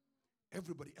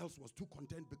 Everybody else was too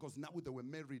content because now they were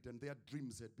married and their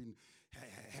dreams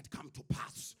had come to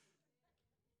pass.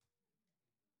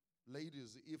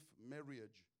 Ladies, if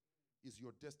marriage is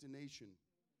your destination,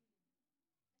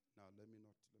 now let me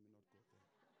not go there.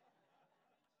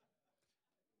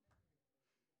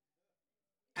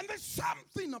 And there's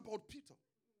something about Peter.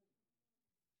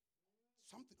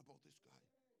 Something about this guy.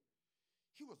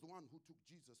 He was the one who took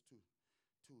Jesus to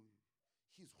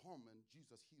his home, and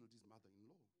Jesus healed his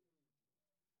mother-in-law.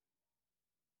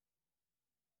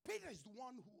 Peter is the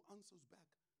one who answers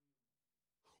back.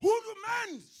 Who do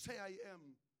men say I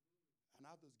am? And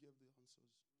others gave the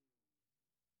answers.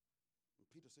 And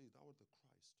Peter says, thou art the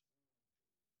Christ,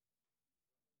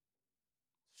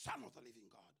 Son of the living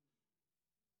God.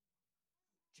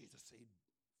 Jesus said,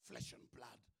 flesh and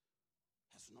blood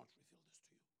has not revealed this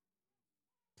to you.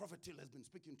 Prophet Till has been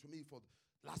speaking to me for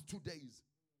the last 2 days.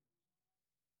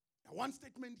 And one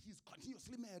statement he's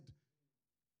continuously made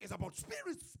is about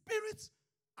spirits. Spirits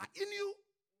are in you,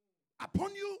 upon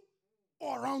you,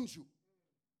 or around you.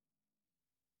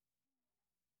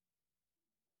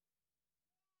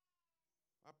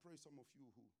 I pray some of you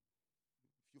who,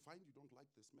 if you find you don't like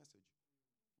this message,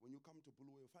 when you come to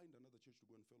Bulawayo, find another church to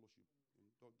go and fellowship. And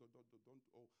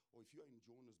or if you are in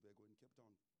Johannesburg or in Cape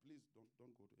Town, please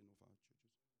don't go to any of our churches.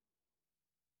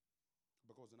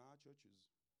 Because in our churches,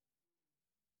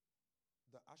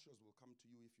 the ushers will come to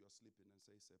you if you are sleeping and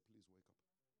say, sir, please wake up.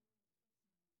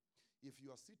 If you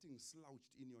are sitting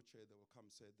slouched in your chair, they will come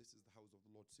say, this is the house of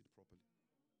the Lord, sit properly.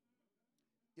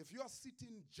 If you are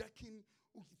sitting, jacking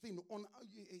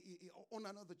on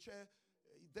another chair,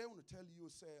 they want to tell you,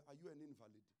 say, are you an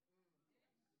invalid?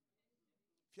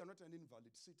 If you're not an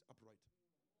invalid, sit upright.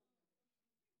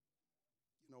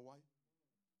 You know why?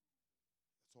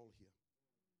 It's all here.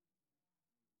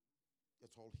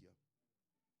 It's all here.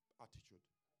 Attitude.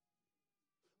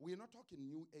 We're not talking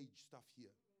new age stuff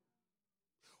here.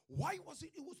 Why was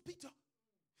it? It was Peter.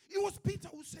 It was Peter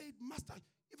who said, Master,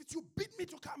 if it's you, bid me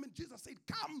to come. And Jesus said,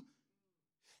 come.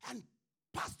 And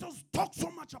pastors talk so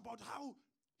much about how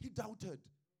he doubted.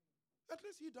 At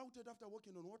least he doubted after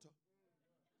walking on water.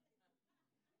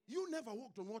 You never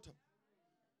walked on water.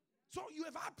 So you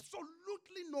have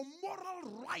absolutely no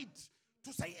moral right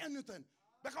to say anything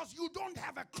because you don't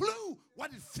have a clue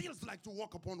what it feels like to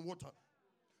walk upon water.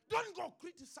 Don't go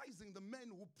criticizing the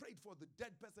man who prayed for the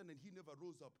dead person and he never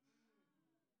rose up.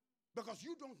 Because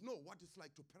you don't know what it's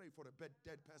like to pray for a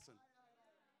dead person.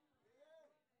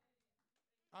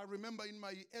 I remember in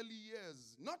my early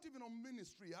years, not even on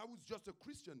ministry, I was just a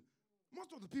Christian.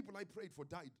 Most of the people I prayed for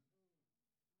died.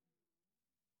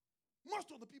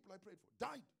 Most of the people I prayed for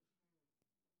died.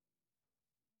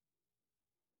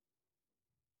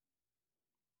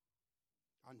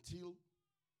 Until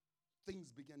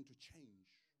things began to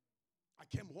change. I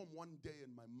came home one day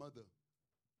and my mother,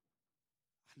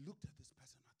 I looked at this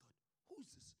person, I thought, who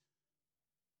is this?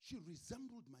 She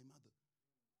resembled my mother.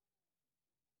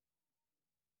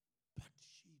 But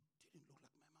she didn't look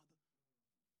like my mother.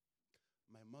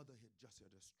 My mother had just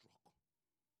had a stroke.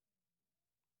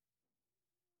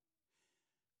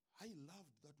 I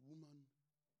loved that woman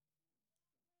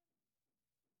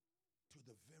to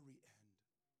the very end.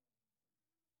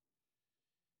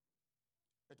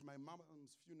 At my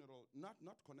mom's funeral, not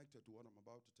connected to what I'm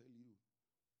about to tell you,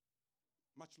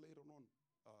 much later on,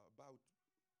 about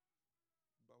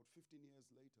 15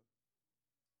 years later,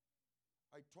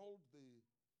 I told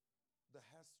the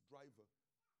Hess driver,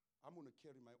 I'm going to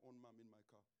carry my own mom in my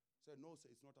car. He said, no,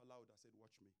 sir, it's not allowed. I said,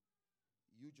 watch me.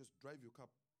 You just drive your car,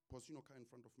 position your car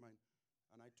in front of mine.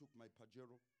 And I took my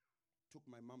Pajero, took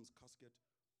my mom's casket,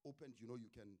 opened, you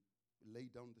can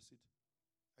lay down the seat.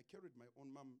 I carried my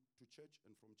own mom to church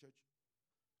and from church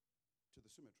to the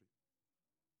cemetery.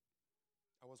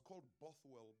 I was called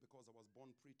Bothwell because I was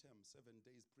born preterm, 7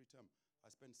 days preterm. I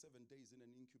spent 7 days in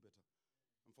an incubator.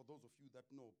 And for those of you that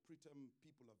know, preterm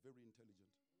people are very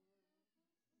intelligent.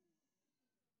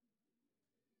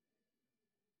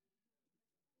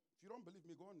 If you don't believe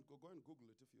me, go and Google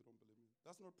it if you don't believe me.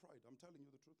 That's not pride. I'm telling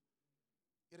you the truth.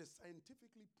 It is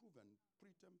scientifically proven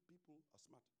preterm people are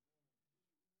smart.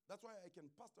 That's why I can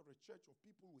pastor a church of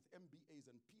people with MBAs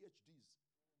and PhDs,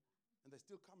 and they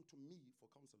still come to me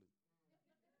for counseling.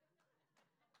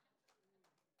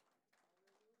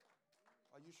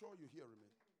 Are you sure you're hearing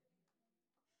me?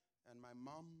 And my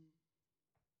mom's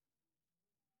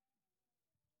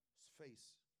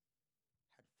face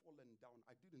had fallen down.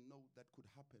 I didn't know that could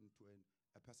happen to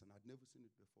a person. I'd never seen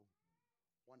it before.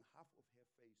 One half of her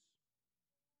face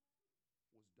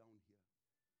was down here.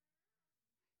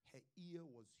 Her ear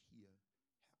was here.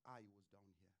 Her eye was down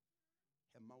here.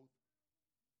 Her mouth was shrunk.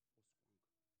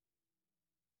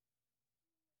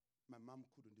 My mom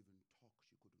couldn't even talk.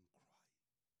 She couldn't cry.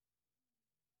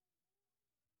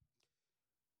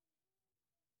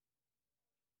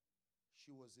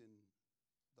 She was in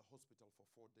the hospital for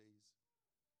 4 days.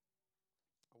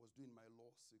 I was doing my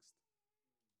law 6th.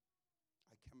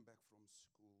 I came back from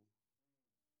school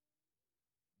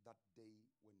that day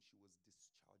when she was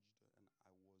discharged, and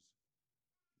I was mad.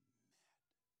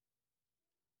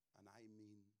 And I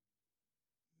mean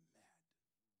mad.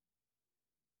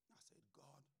 I said,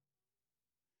 God,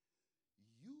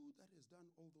 you that has done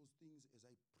all those things as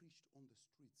I preached on the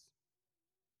streets,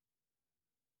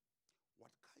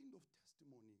 what kind of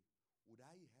testimony would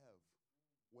I have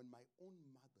when my own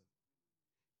mother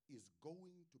is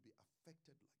going to be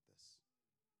affected like this?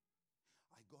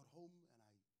 I got home and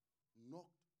I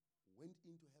knocked, went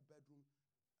into her bedroom,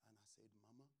 and I said,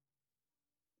 Mama,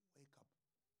 wake up.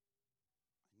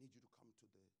 I need you to come to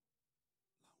the lounge.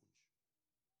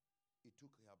 It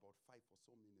took her about 5 or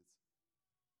so minutes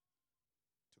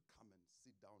to come and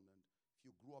sit down. And if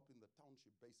you grew up in the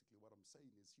township, basically what I'm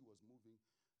saying is she was moving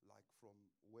like from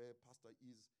where Pastor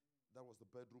is, that was the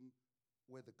bedroom.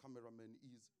 Where the cameraman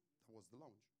is, that was the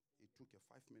lounge. It took her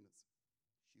 5 minutes.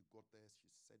 She got there,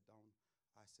 she sat down.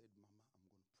 I said, Mama, I'm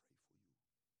going to pray for you.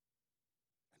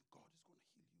 And God is going to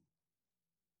heal you.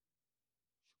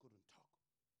 She couldn't talk.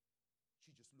 She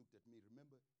just looked at me.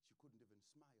 Remember, she couldn't even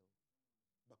smile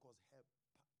because her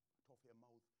part of her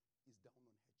mouth is down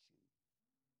on her chin.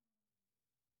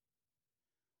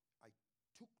 I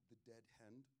took the dead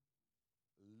hand,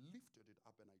 lifted it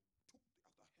up, and I took the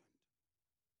other hand.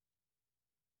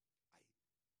 I was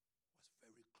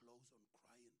very close on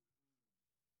crying,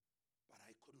 but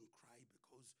I couldn't cry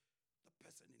because the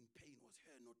person in pain was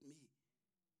her, not me.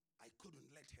 I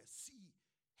couldn't let her see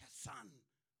her son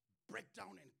break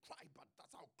down and cry, but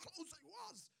that's how close I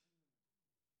was.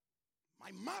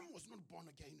 My mom was not born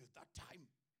again at that time.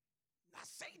 I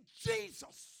said,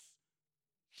 Jesus,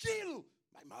 heal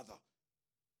my mother.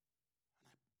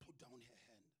 And I put down her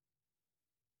hand.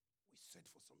 We sat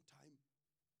for some time.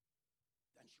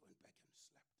 Then she went back and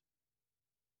slept.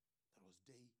 That was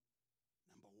day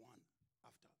number 1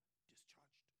 after discharged.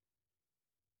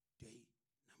 Day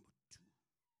number 2.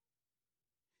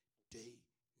 Day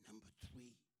number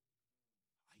 3.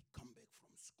 I come back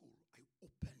from school. I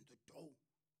opened the door.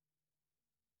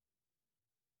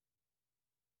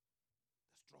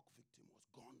 The stroke victim was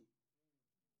gone.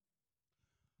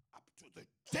 Up to the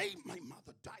day my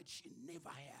mother died, she never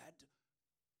had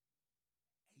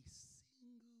a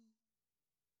single,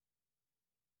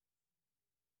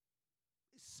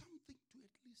 something to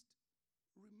at least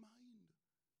remind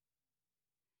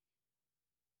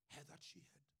her that she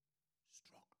had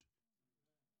stroked.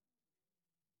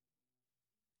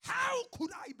 How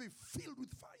could I be filled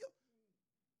with fire?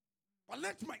 But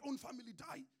let my own family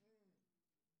die.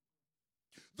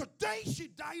 The day she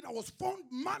died, I was phoned,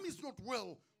 Mom is not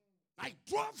well. I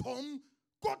drove home,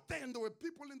 got there, and there were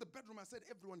people in the bedroom. I said,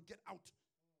 everyone get out.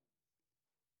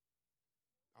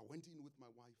 I went in with my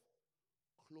wife,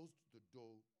 closed the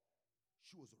door.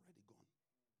 She was already gone.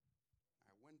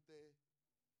 I went there,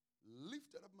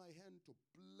 lifted up my hand to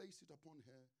place it upon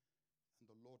her, and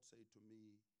the Lord said to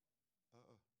me, let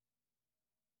her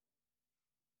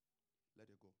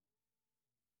go.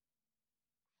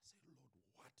 I said, Lord,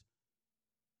 what?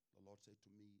 The Lord said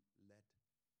to me, let her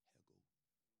go.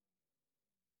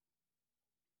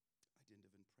 I didn't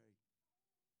even pray.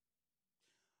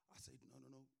 I said,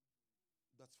 no,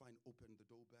 that's fine. Open the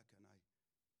door back, and I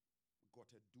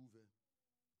got a duvet,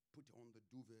 put her on the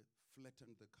duvet,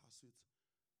 flattened the car seats,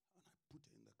 and I put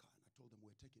her in the car, and I told them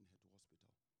we're taking her to hospital.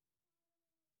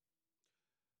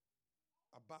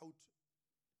 About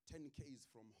 10 k's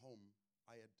from home,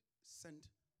 I had sent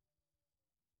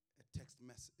a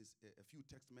few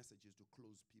text messages to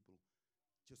close people,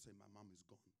 just saying my mom is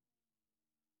gone.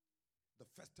 The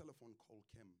first telephone call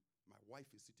came. My wife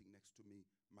is sitting next to me.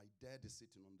 My dad is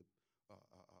sitting on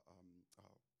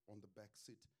the back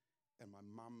seat, and my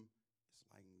mom is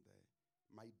lying there.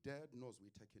 My dad knows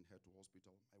we're taking her to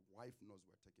hospital. My wife knows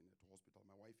we're taking her to hospital.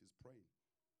 My wife is praying.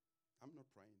 I'm not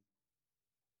praying.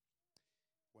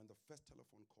 When the first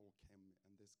telephone call came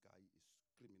and this guy is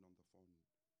screaming on the phone,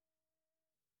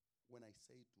 when I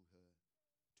say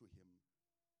to him,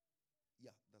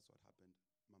 yeah, that's what happened.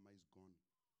 Mama is gone.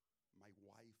 My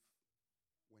wife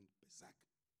went berserk.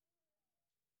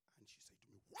 And she said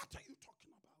to me, what are you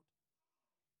talking about?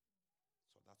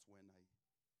 So that's when I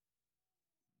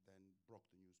then broke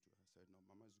the news to her. I said, no,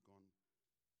 Mama is gone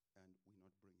and we're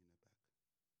not bringing her back.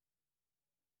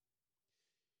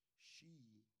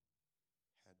 She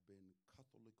had been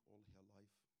Catholic all her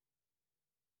life,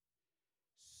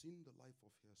 seen the life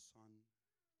of her son.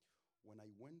 When I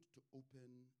went to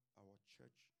open our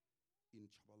church in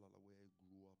Chabalala, where I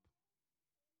grew up,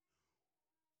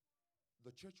 the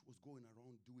church was going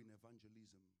around doing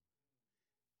evangelism.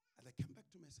 And I came back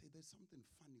to me and said, there's something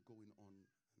funny going on.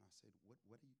 And I said, what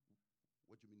do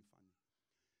you mean funny?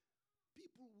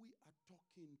 People we are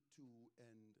talking to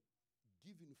and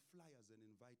giving flyers and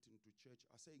inviting to church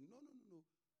are saying, no.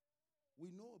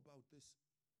 We know about this.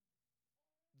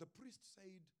 The priest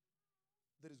said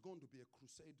there is going to be a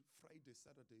crusade Friday,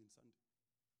 Saturday, and Sunday.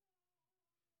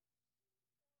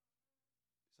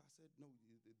 So I said, no,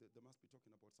 they must be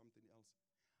talking about something else.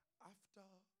 After,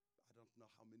 I don't know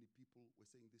how many people were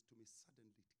saying this to me,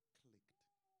 suddenly it clicked.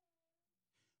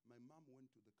 My mom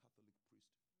went to the Catholic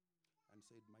priest and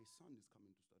said, my son is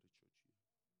coming to start a church here.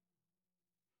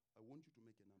 I want you to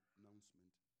make an announcement.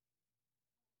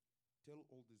 Tell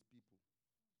all these people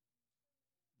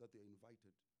that they're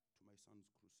invited to my son's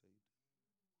crusade.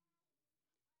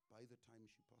 By the time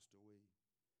she passed away,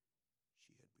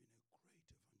 she had been a great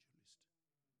evangelist.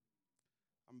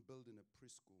 I'm building a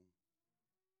preschool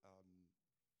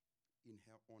in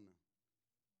her honor.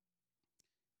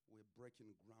 We're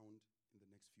breaking ground in the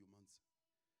next few months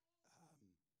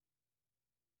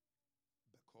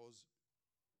because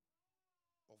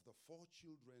of the 4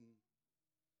 children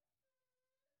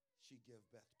she gave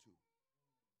birth to.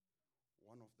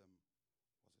 One of them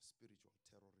was a spiritual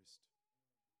terrorist.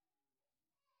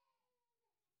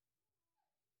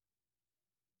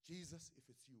 Jesus, if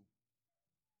it's you,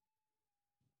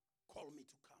 call me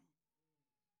to come.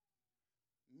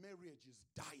 Marriages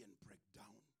die and break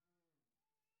down.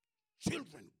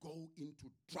 Children go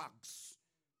into drugs.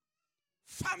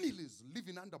 Families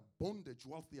living under bondage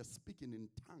whilst they are speaking in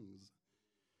tongues.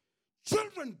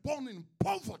 Children born in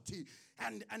poverty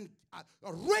and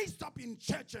raised up in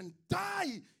church and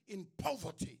die in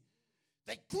poverty.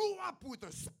 They grew up with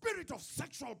a spirit of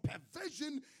sexual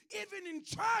perversion. Even in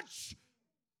church,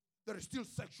 there is still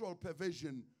sexual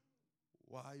perversion.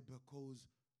 Why? Because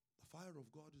the fire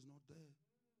of God is not there.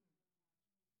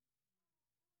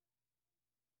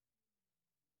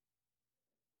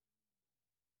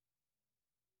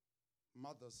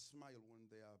 Mothers smile when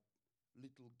their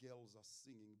little girls are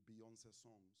singing Beyonce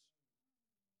songs.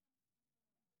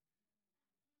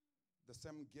 The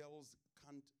same girls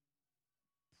can't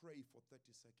pray for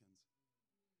 30 seconds.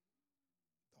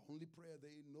 The only prayer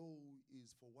they know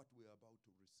is for what we're about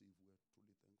to receive. We're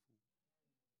truly thankful.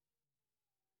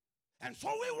 And so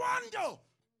we wonder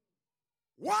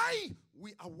why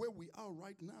we are where we are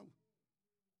right now.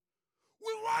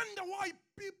 We wonder why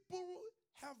people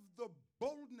have the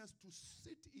boldness to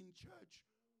sit in church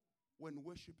when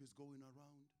worship is going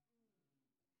around.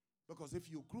 Because if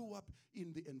you grew up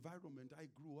in the environment I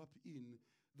grew up in,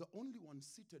 the only one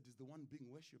seated is the one being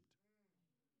worshipped.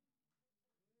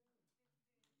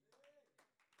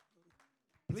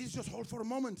 Please just hold for a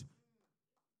moment.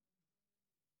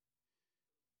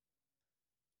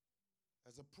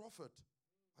 As a prophet,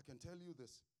 I can tell you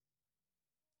this.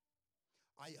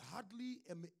 I hardly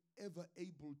am ever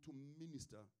able to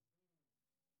minister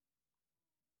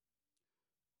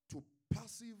to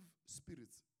passive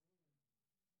spirits.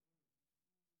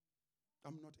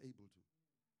 I'm not able to.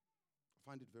 I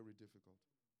find it very difficult.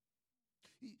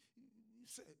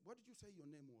 What did you say your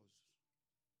name was?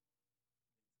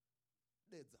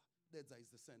 Dedza. Dedza is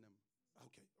the surname.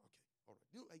 Okay. All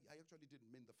right. I actually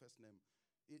didn't mean the first name.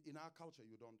 In our culture,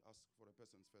 you don't ask for a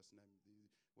person's first name.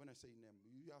 When I say name,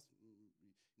 you ask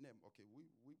name. Okay,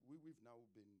 we've now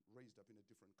been raised up in a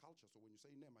different culture. So when you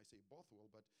say name, I say Bothwell.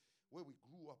 But where we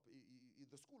grew up,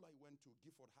 the school I went to,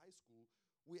 Gifford High School,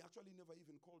 we actually never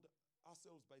even called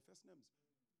ourselves by first names.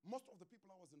 Most of the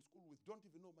people I was in school with don't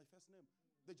even know my first name.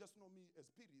 They just know me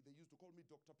as Piri. They used to call me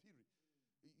Dr. Piri.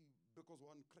 Because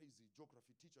one crazy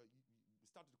geography teacher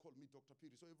started calling me Dr.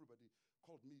 Piri, so everybody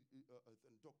called me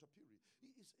Dr. Piri.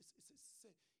 Here we talking about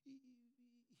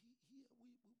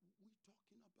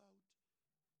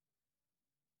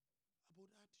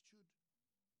attitude.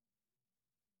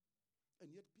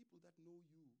 And yet people that know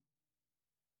you,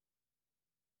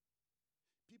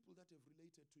 people that have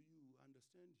related to you,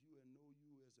 understand you and know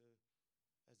you as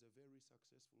a very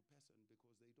successful person,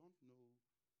 because they don't know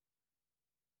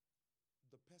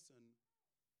the person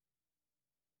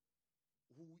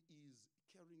who is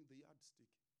carrying the yardstick.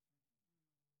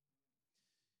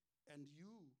 And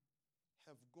you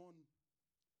have gone,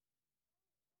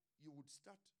 you would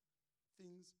start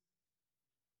things,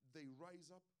 they rise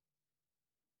up,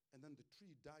 and then the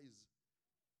tree dies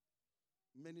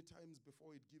many times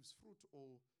before it gives fruit,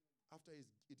 or after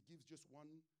it gives just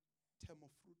one term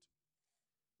of fruit.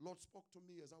 Lord spoke to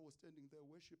me as I was standing there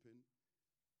worshiping.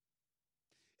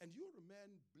 And you're a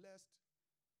man blessed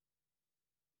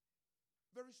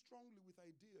very strongly with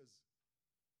ideas.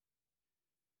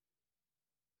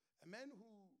 A man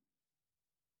who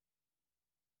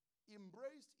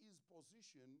embraced his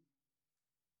position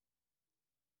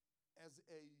as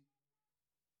a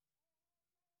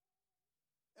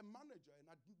manager, an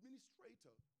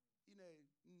administrator in an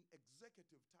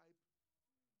executive type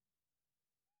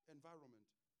environment.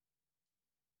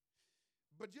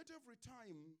 But yet every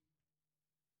time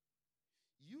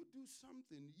you do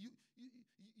something, you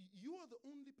are the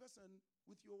only person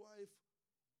with your wife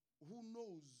who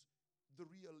knows the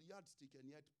real yardstick, and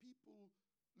yet people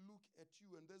look at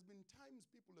you. And there's been times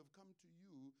people have come to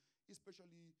you,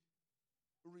 especially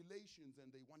relations,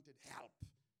 and they wanted help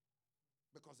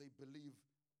because they believe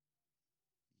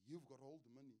you've got all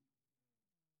the money,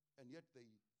 and yet they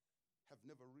have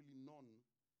never really known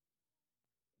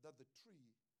that the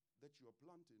tree that you are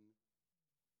planting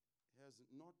has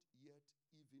not yet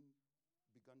even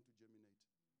begun to germinate.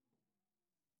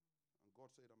 And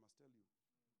God said, I must tell you,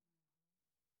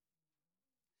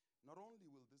 not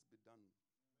only will this be done,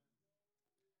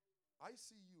 I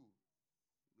see you,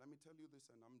 let me tell you this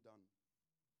and I'm done.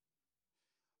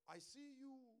 I see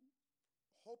you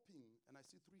hoping, and I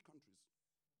see 3 countries.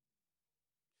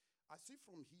 I see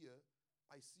from here,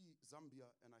 I see Zambia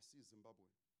and I see Zimbabwe.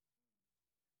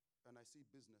 And I see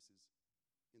businesses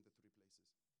in the 3 places.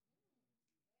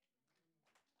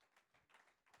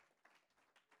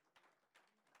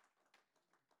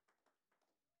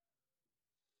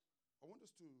 I want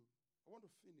to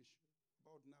finish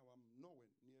about now. I'm nowhere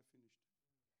near finished.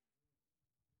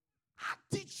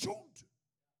 Attitude.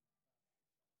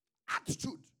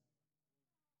 Attitude.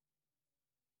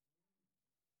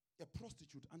 A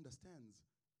prostitute understands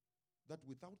that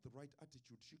without the right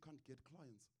attitude, she can't get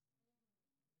clients.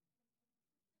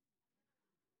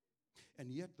 And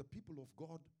yet the people of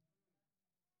God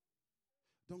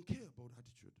don't care about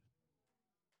attitude.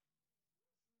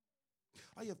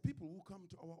 I have people who come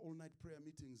to our all-night prayer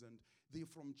meetings, and they're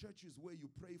from churches where you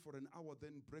pray for an hour,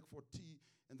 then break for tea,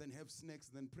 and then have snacks,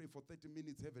 then pray for 30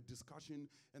 minutes, have a discussion,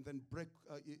 and then break,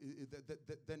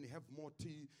 then have more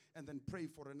tea, and then pray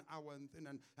for an hour.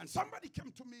 And somebody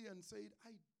came to me and said,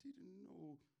 I didn't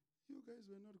know you guys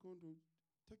were not going to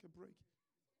take a break.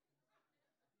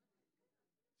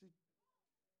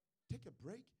 Take a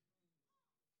break?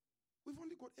 We've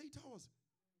only got 8 hours.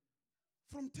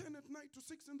 From 10 at night to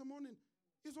 6 in the morning.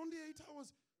 It's only 8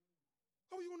 hours.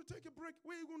 How are you going to take a break?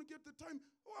 Where are you going to get the time?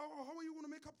 How are you going to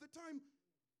make up the time?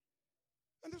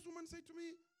 And this woman said to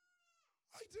me,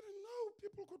 I didn't know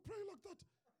people could pray like that.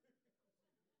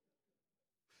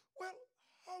 Well,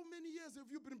 how many years have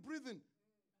you been breathing?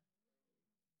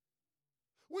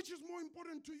 Which is more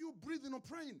important to you, breathing or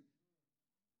praying?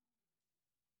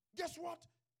 Guess what?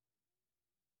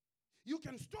 You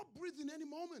can stop breathing any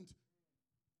moment.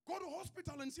 Go to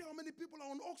hospital and see how many people are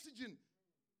on oxygen.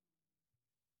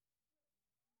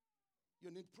 You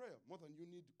need prayer more than you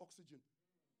need oxygen.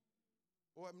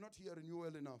 Oh, I'm not hearing you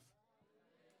well enough.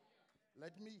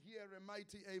 Let me hear a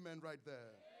mighty amen right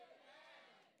there.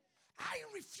 I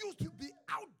refuse to be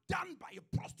outdone by a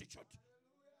prostitute.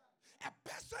 A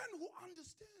person who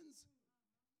understands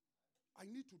I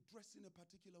need to dress in a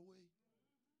particular way.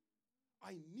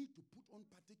 I need to put on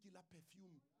particular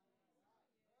perfume.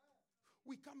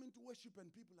 We come into worship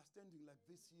and people are standing like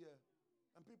this here,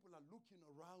 and people are looking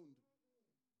around.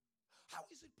 How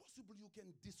is it possible you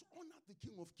can dishonor the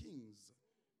King of Kings?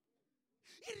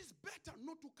 It is better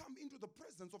not to come into the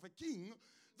presence of a king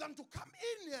than to come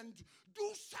in and do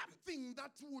something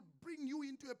that would bring you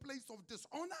into a place of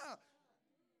dishonor.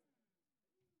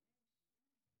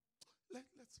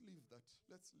 Let's leave that.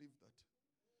 Let's leave that.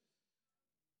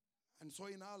 And so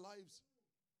in our lives,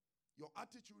 your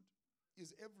attitude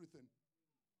is everything.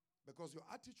 Because your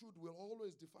attitude will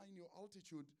always define your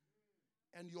altitude,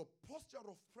 and your posture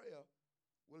of prayer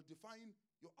will define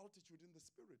your altitude in the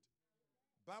spirit.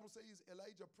 Bible says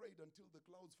Elijah prayed until the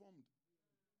clouds formed.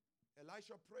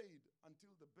 Elisha prayed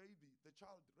until the baby, the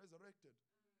child, resurrected.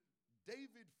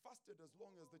 David fasted as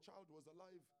long as the child was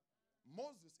alive.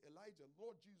 Moses, Elijah,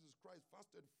 Lord Jesus Christ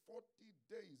fasted 40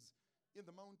 days in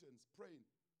the mountains praying.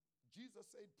 Jesus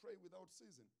said, pray without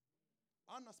ceasing.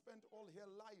 Anna spent all her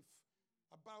life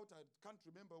about, I can't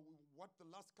remember what the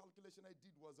last calculation I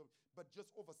did was, but just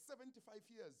over 75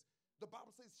 years. The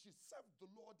Bible says she served the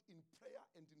Lord in prayer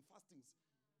and in fastings.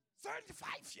 75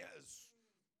 years.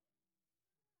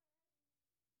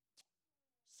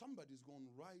 Somebody's going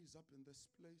to rise up in this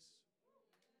place.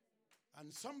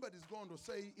 And somebody's going to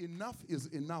say, enough is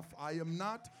enough. I am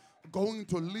not going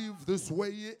to live this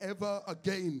way ever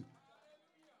again.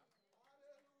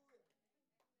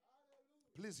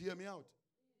 Please hear me out.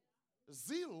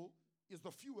 Zeal is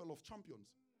the fuel of champions.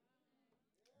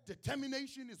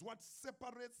 Determination is what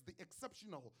separates the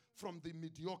exceptional from the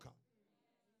mediocre.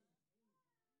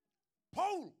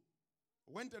 Paul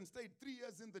went and stayed 3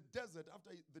 years in the desert after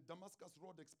the Damascus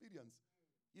Road experience.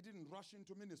 He didn't rush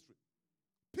into ministry.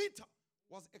 Peter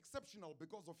was exceptional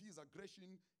because of his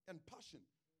aggression and passion.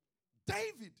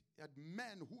 David had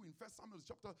men who in 1 Samuel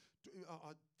chapter,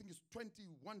 I think it's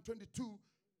 21, 22,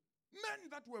 men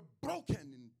that were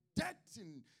broken in debt,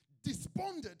 in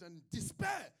despondent and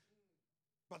despair.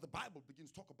 But the Bible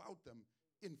begins to talk about them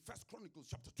in 1 Chronicles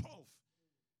chapter 12.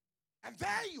 And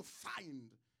there you find,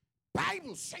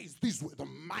 Bible says these were the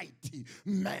mighty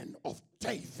men of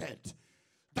David.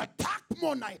 The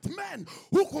Tachmonite men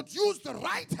who could use the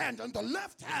right hand and the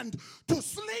left hand to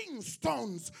sling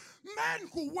stones. Men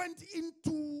who went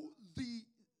into the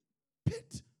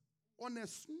pit on a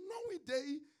snowy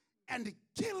day and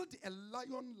killed a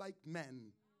lion-like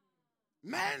man.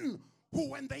 Men who,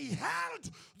 when they held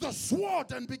the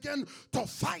sword and began to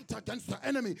fight against the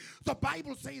enemy, the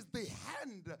Bible says the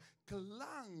hand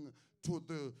clung to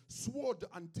the sword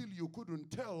until you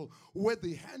couldn't tell where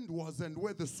the hand was and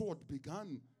where the sword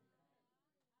began.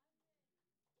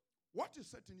 What is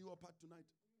setting you apart tonight?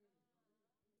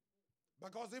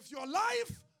 Because if your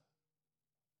life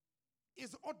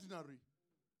is ordinary,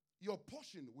 your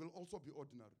portion will also be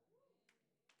ordinary.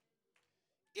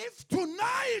 If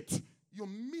tonight you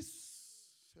miss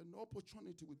an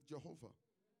opportunity with Jehovah,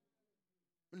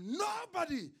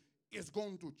 nobody is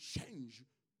going to change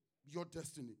your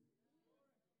destiny.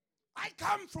 I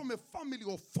come from a family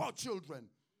of 4 children.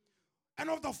 And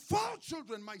of the 4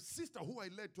 children, my sister, who I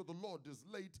led to the Lord, is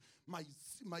late. My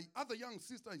other young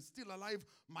sister is still alive.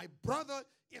 My brother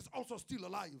is also still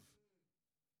alive.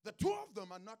 The 2 of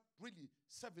them are not really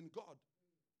serving God.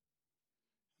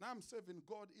 And I'm serving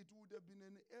God. It would have been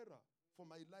an error for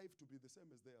my life to be the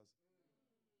same as theirs.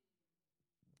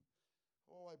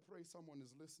 Oh, I pray someone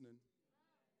is listening.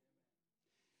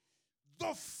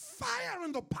 The fire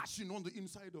and the passion on the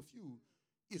inside of you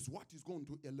is what is going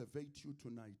to elevate you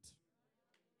tonight.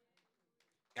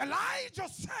 Elijah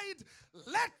said,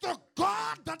 let the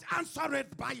God that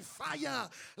answereth by fire,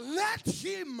 let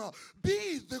him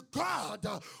be the God.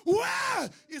 Where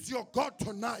is your God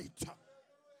tonight?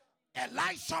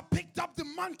 Elisha picked up the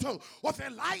mantle of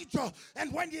Elijah,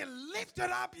 and when he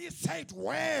lifted up, he said,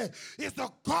 where is the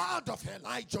God of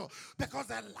Elijah?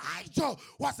 Because Elijah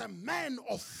was a man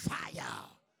of fire.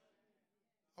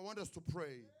 I want us to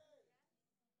pray.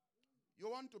 You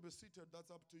want to be seated,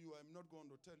 that's up to you. I'm not going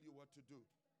to tell you what to do.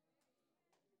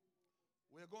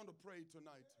 We're going to pray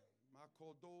tonight.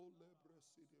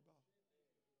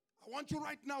 I want you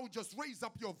right now, just raise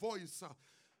up your voice.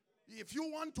 If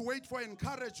you want to wait for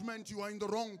encouragement, you are in the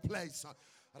wrong place.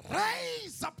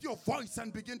 Raise up your voice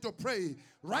and begin to pray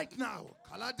right now.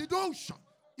 Kaladidosha,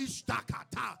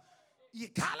 ishtakata,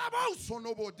 ikalaboso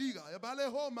nobodiga,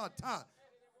 ebalehomata.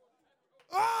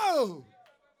 Oh!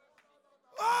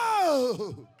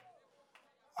 Oh!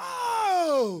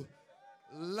 Oh!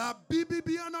 La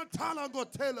bibibiana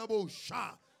talagotela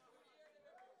bosha.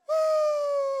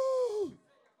 Oh!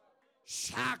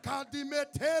 Shaka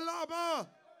dimetelaba.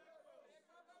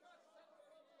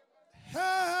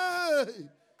 Hey!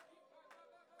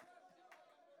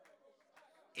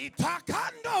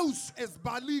 Itakandos es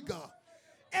baliga.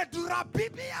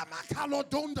 Edrabibia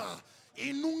makalodonda.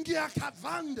 Inungia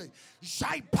kavande.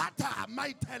 Jaipata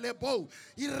maitelebo.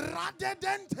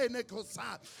 Iradedente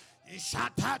nekosa.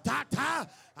 Ishatatata.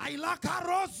 Ailaka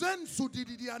rosen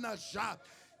sudidiana sha.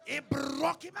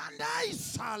 Ibrokimandai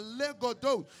sa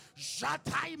legodo.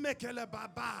 Jatai mekele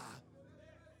baba.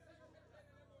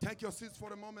 Take your seats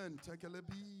for a moment. Take a little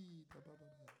bit.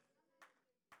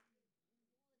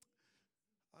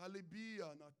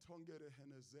 Alibia na tongere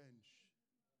henezenj.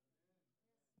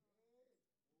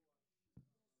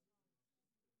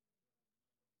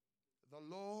 The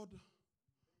Lord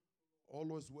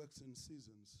always works in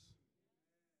seasons.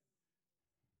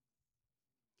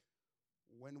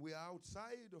 When we are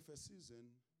outside of a season,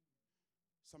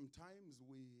 sometimes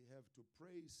we have to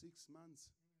pray 6 months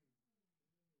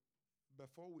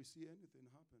before we see anything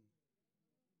happen.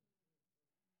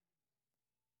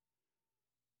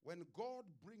 When God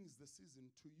brings the season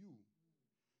to you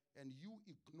and you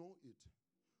ignore it,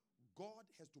 God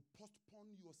has to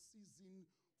postpone your season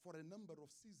for a number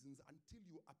of seasons until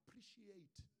you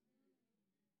appreciate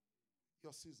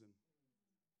your season.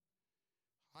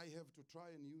 I have to try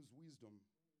and use wisdom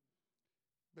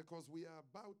because we are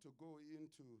about to go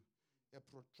into a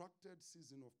protracted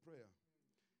season of prayer.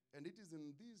 And it is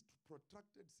in these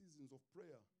protracted seasons of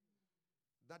prayer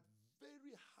that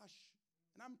very harsh,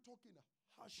 and I'm talking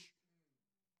harsh,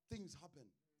 things happen.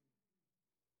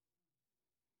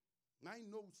 And I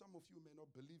know some of you may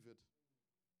not believe it.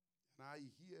 And I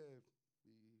hear,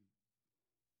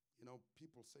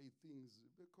 people say things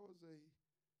because they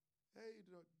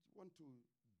want to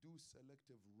do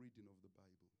selective reading of the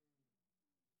Bible.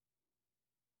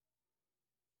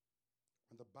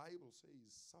 And the Bible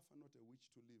says, suffer not a witch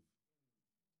to live.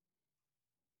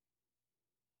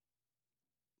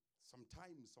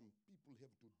 Sometimes some people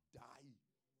have to die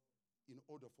in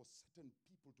order for certain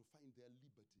people to find their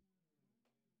liberty.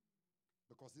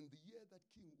 Because in the year that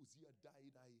King Uzziah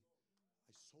died, I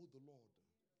saw the Lord.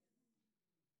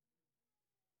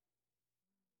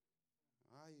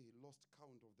 I lost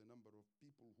count of the number of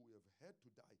people who have had to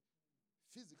die.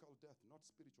 Physical death, not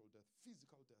spiritual death.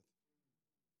 Physical death.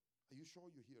 Are you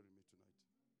sure you're hearing me tonight?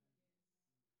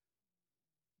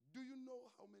 Do you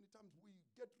know how many times we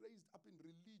get raised up in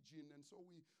religion and so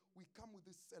we come with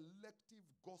this selective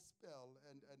gospel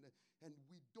and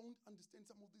we don't understand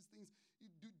some of these things?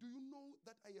 Do you know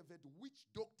that I have had witch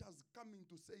doctors coming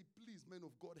to say, please, man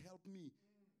of God, help me?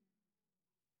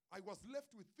 I was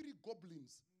left with 3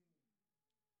 goblins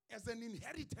as an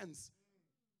inheritance.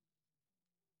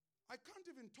 I can't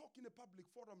even talk in a public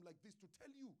forum like this to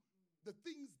tell you the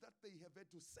things that they have had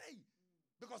to say.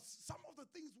 Because some of the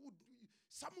things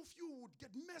some of you would get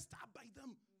messed up by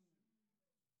them.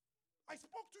 I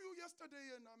spoke to you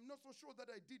yesterday, and I'm not so sure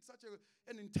that I did such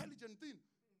an intelligent thing,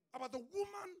 about the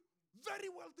woman,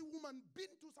 very wealthy woman, been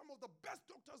to some of the best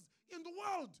doctors in the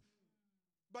world.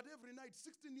 But every night,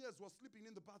 16 years, was sleeping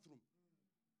in the bathroom.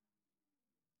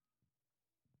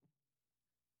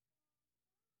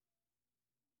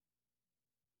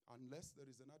 Unless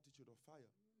there is an attitude of fire.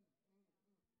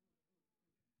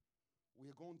 We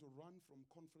are going to run from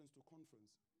conference to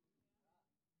conference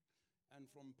and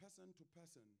from person to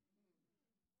person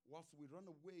whilst we run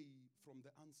away from the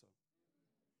answer.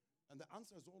 And the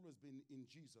answer has always been in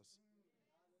Jesus.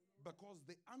 Because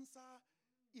the answer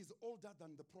is older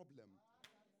than the problem.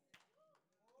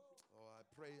 Oh, I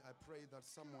pray that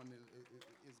someone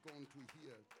is going to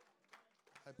hear.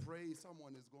 I pray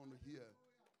someone is going to hear.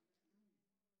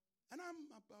 And I'm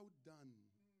about done.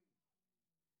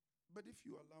 But if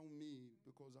you allow me,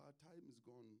 because our time is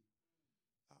gone,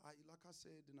 like I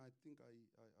said, and I think I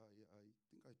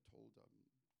told him,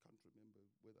 can't remember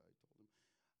whether I told him,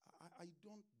 I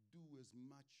don't do as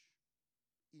much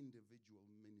individual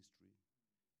ministry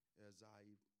as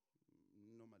I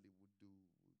normally would do.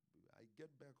 I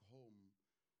get back home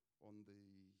on the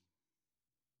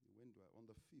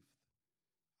 5th.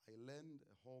 I land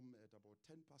home at about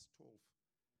 12:10.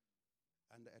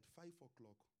 And at 5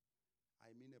 o'clock,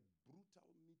 I'm in a brutal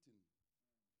meeting.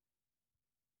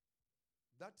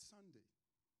 That Sunday,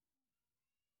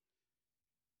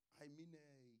 I'm in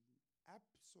an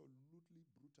absolutely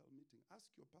brutal meeting. Ask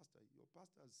your pastor. Your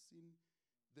pastor has seen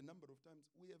the number of times.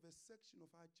 We have a section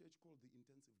of our church called the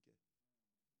intensive care,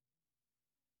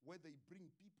 where they bring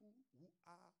people who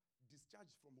are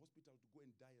discharged from hospital to go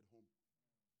and die at home.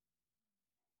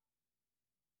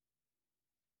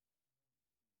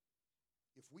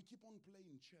 If we keep on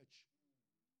playing church,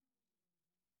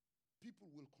 people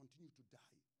will continue to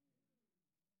die.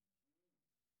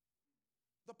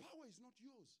 The power is not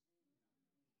yours.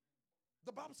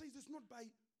 The Bible says it's not by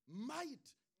might,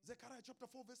 Zechariah chapter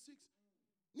 4 verse 6.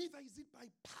 Neither is it by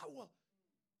power,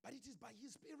 but it is by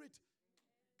His Spirit.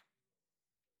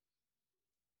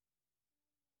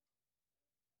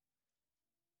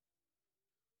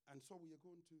 And so we are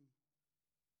going to,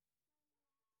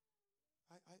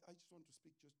 I just want to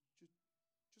speak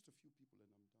just a few people and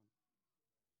I'm done.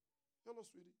 Hello,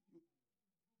 sweetie.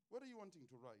 What are you wanting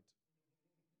to write?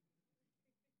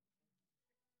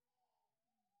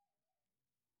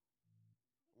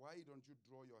 Why Why don't you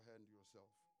draw your hand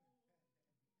yourself?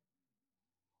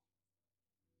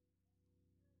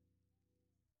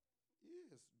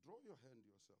 Yes, draw your hand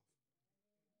yourself.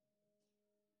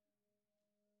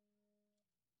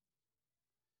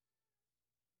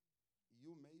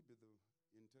 You may be the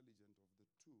intelligent of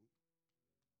the two,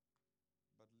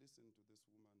 but listen to this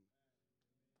woman,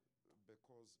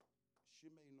 because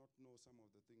she may not know some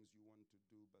of the things you want to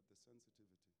do, but the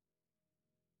sensitivity is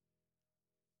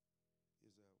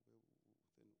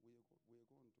then we are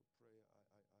going to pray.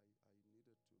 I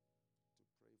needed to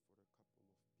pray for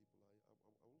a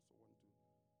couple of people. I also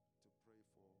want to pray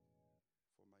for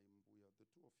my Mbuya. The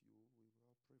two of you,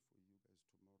 I'll pray for you guys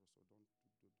tomorrow. So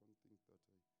don't think that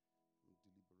I'm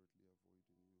deliberately avoiding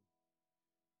you.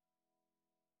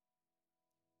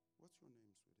 What's your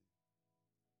name, sweetie?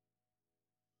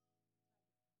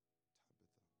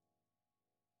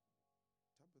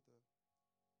 Tabitha. Tabitha,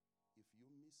 if you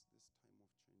miss this time of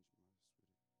change, my sweetie,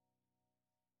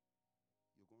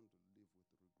 you're going to live with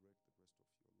regret the rest of your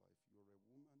life. You're a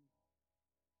woman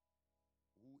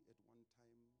who at one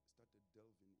time started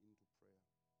delving into prayer,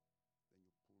 then you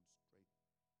pulled straight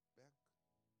back.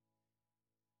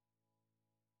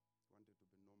 Wanted to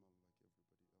be normal like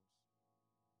everybody else.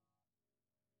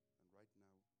 And right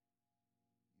now,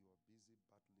 you are busy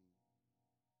battling with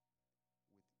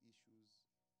issues.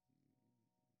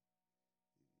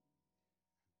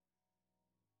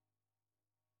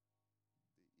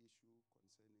 The issue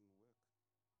concerning work,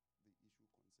 the issue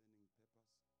concerning purpose,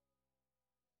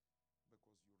 because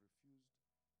you refused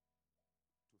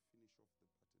to finish off the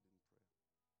battle in prayer.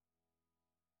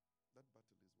 That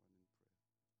battle is won in prayer.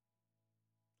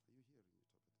 Are you hearing me,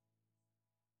 Tabitha?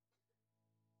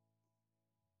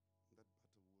 That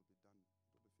battle will be done. It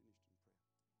will be finished in prayer.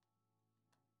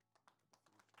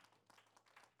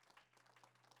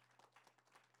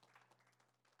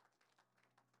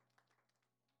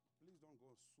 Please don't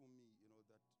go sue me,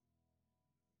 that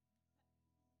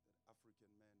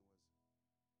African man was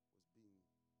being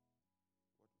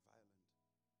violent.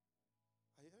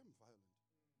 I am violent.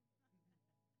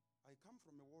 I come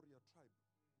from a warrior tribe.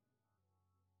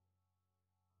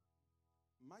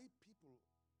 My people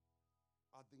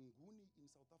are the Nguni in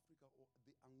South Africa or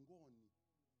the Angoni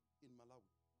in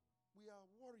Malawi. We are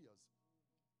warriors.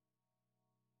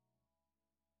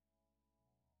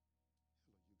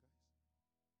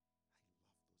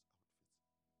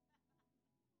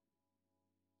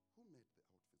 Hello, you guys.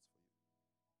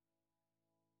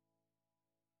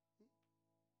 I love those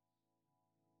outfits.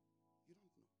 Who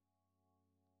made the outfits for you?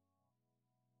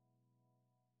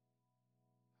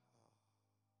 You don't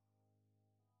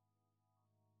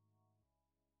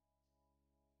know.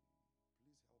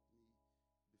 Please help me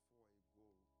before I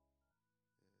go.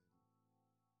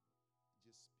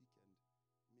 Just speak and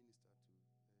minister to.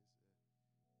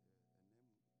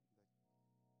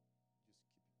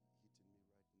 There's a name like just keep hitting me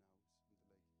right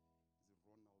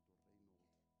now.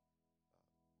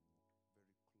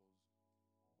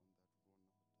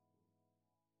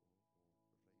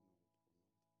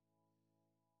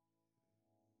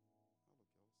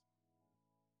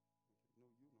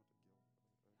 like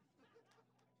is it Ronald or Reynold? Very close on that Ronald or Reynold. Hello, girls. Okay.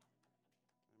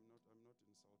 No, you're not a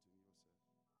girl.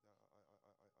 I'm not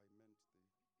insulting you, sir.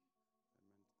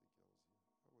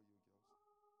 Yeah, I meant the girls here.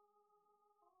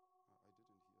 How are you, girls? I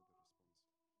didn't hear the response.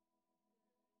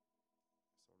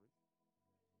 Sorry? Okay.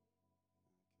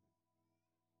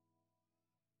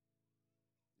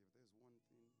 If there's one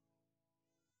thing that you must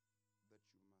never,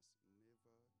 ever allow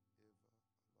yourselves to do is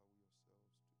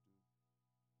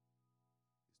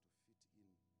to fit in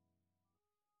with the gang.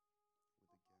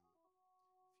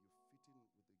 If you fit in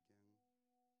with the gang,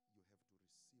 you have to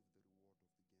receive the reward of the gang.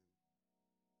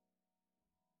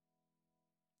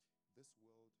 This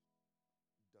world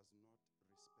does not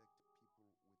respect people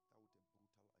without a brutal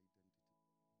identity.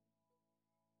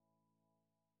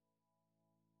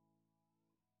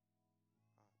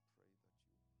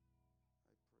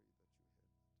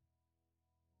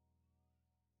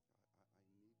 I pray that you have it.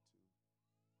 I need to also just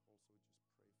pray for.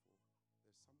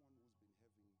 There's someone who's been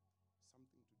having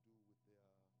something to do with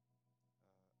their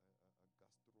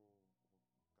gastro or gas.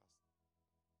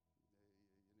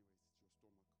 Anyways, it's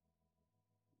your stomach.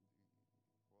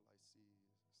 All I see is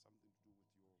something to do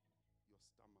with your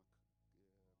stomach.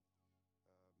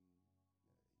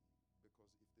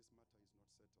 Because if this matter is not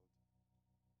settled,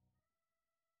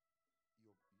 you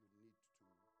need to then go and have it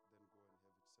settled by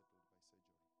surgery.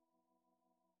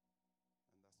 And that's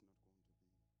not going to be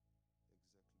exactly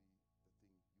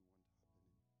the thing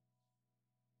you want happening.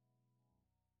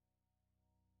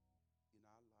 In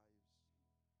our lives,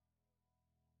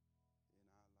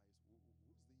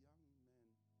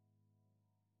 who's the young man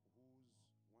who's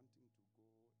wanted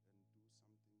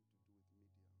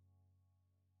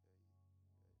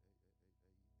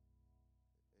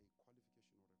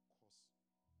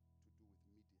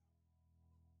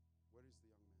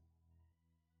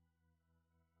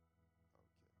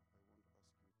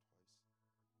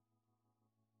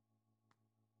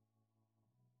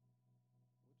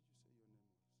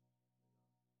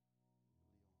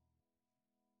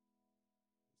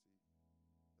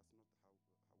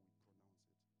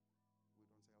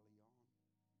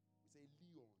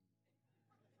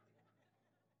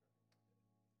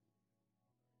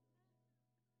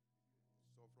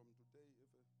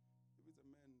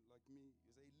me,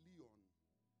 you say Leon.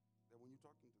 Then when you're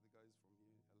talking to the guys from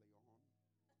here, Leon.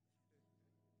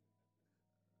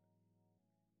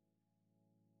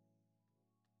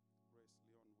 Grace,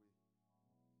 Leon,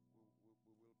 we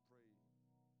will pray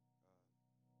together with you.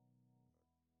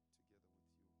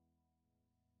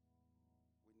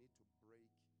 We need to break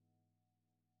the cycle.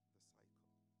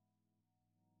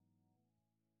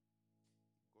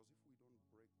 Because if we don't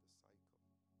break the cycle,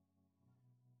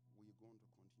 we are going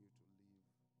to continue to live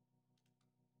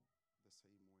the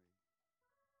same way.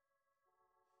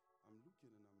 I'm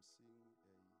looking and I'm seeing a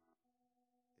house,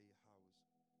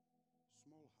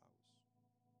 small house,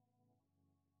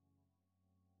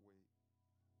 where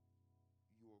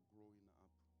you are growing up in.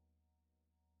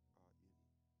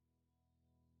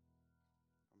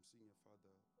 I'm seeing a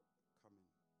father coming.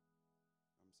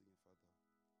 I'm seeing a father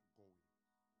going.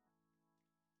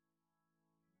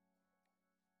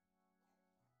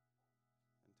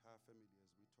 Entire family,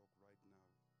 as we talk right now,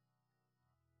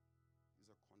 is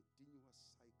a continuous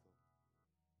cycle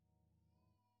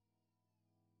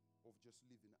of just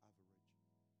living average.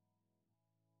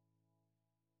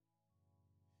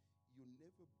 You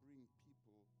never bring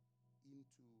people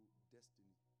into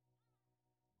destiny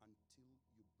until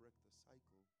you break the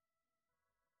cycle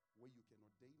where you can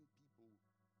ordain people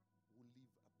who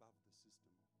live above the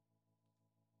system.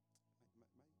 Am I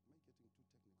getting too technical?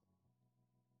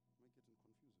 Am I getting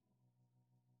confusing?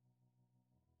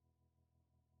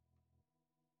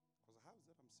 Because the house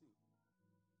that I'm seeing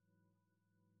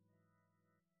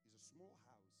is a small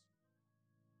house.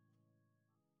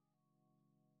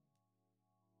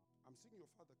 I'm seeing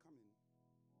your father coming,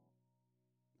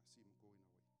 and I see him going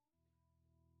away.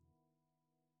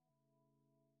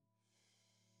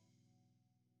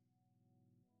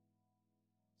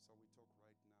 So we talk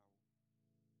right now.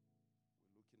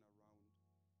 We're looking around.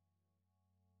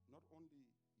 Not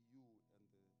only you and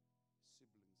the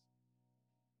siblings,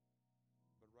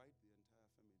 but right, the entire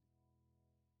family.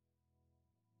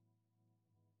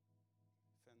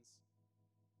 Fence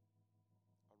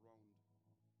around,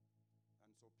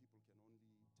 and so people can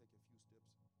only take a few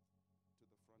steps to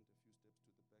the front, a few steps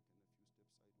to the back, and a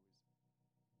few steps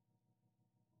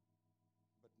sideways.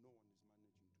 But no one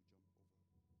is managing to jump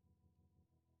over the fence.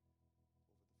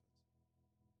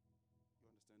 You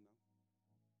understand now?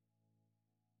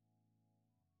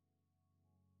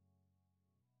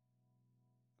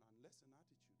 And unless an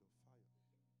attitude of fire,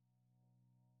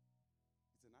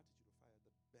 it's an attitude of fire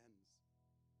that bends that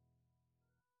fence.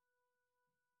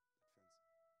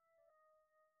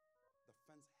 The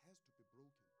fence has to be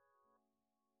broken.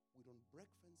 We don't break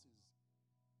fences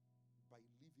by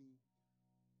living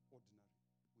ordinary.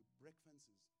 We break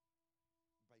fences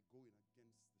by going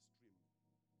against the stream.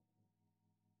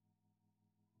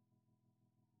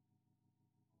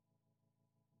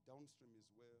 Downstream is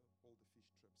where all the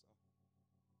fish traps are.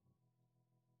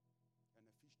 And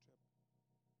a fish trap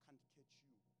can't catch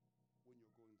you when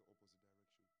you're going the opposite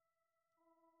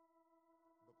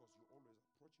direction, because you always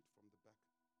approach it from the back.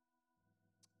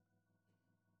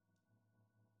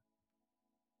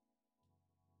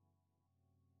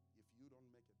 If you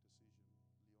don't make a decision,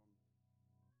 Leon,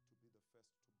 to be the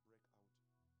first to break out,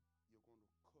 you're going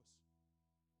to curse another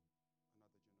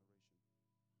generation.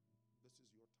 This is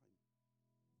your time.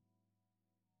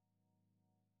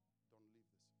 Don't leave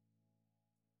this. I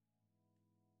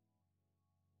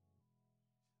want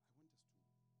us to pray.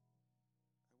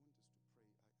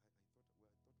 I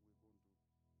thought we were going to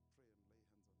pray and lay hands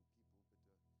on people,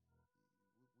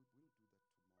 but we'll do that tomorrow. We'll do that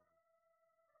tomorrow.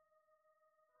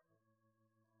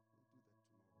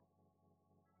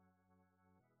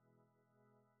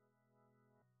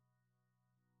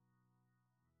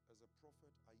 As a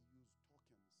prophet, I use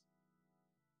tokens.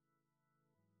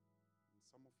 And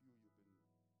some of you, you've been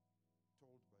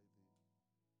told by the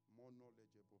more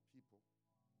knowledgeable people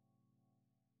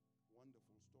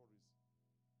wonderful stories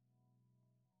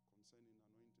concerning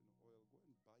anointing oil. Go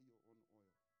and buy your own oil,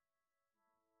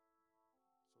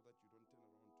 so that you don't turn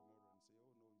around tomorrow and say,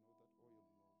 oh no, that oil,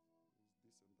 is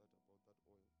this and that about that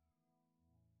oil.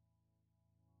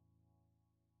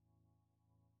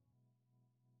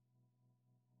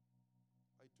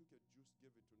 I took a juice,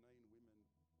 gave it to 9 women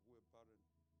who were barren.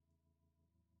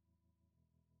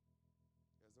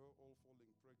 As they were all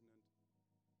falling pregnant,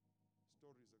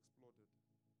 stories exploded.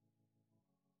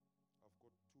 I've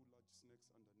got 2 large snakes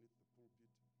underneath the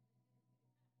pulpit.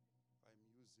 I'm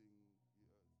using,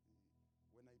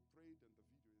 when I prayed, and the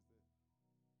video is there,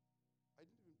 I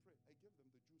didn't even pray. I gave them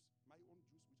the juice, my own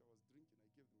juice, which I was drinking. I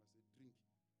gave them, I said, drink.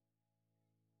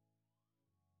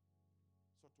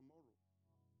 So tomorrow,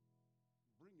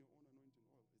 bring your own anointing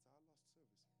oil. It's our last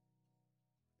service.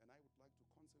 And I would like to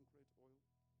consecrate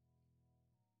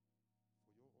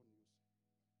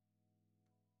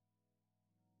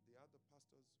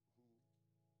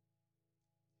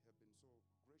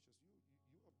gracious.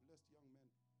 You are blessed young men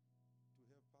to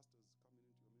have pastors coming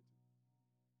into your meeting.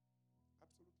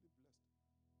 Absolutely blessed.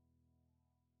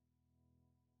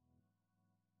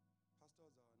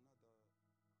 Pastors are another type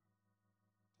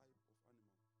of animal.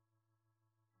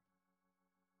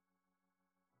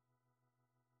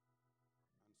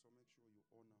 And so make sure you honor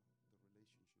the relationships with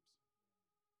those pastors.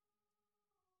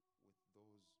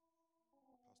 Honor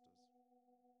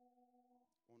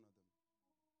them.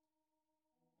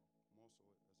 More so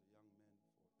as a young man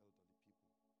for elderly people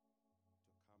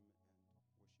to come and worship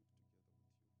together with you.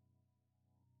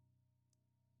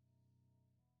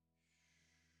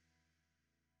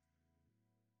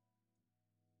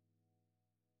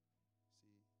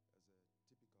 See, as a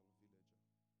typical villager,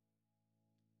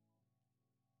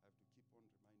 I have to keep on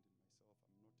reminding myself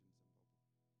I'm not in Zimbabwe.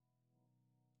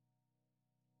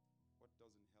 What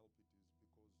doesn't help it is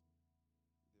because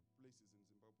the places in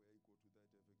Zimbabwe I go to that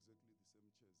have exactly the same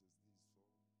chairs as these,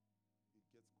 so it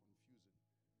gets confusing.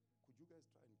 Could you guys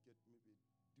try and get maybe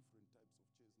different types of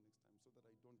chairs next time so that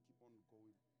I don't keep on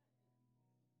going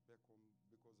back home,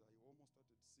 because I almost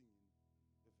started singing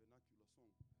a vernacular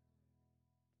song.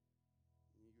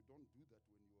 You don't do that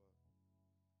when you are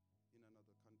in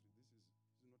another country. This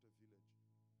is not a village,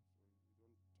 so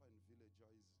you don't try and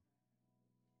villagize.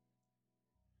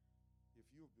 If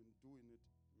you've been doing it,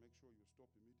 make sure you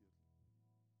stop immediately.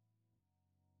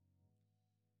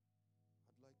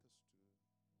 I'd like us to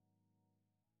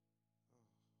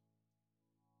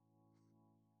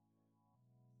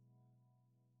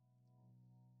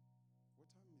What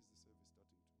time is the service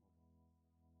starting tomorrow?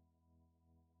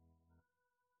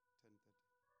 10:30.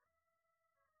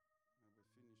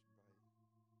 And we're finished by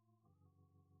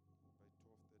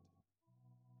 12:30.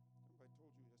 Remember, I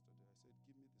told you yesterday, I said,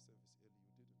 give me the service early.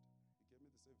 You didn't. You gave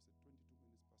me the service at 22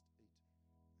 minutes past 8.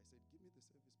 I said, give me the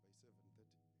service by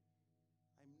 7:30.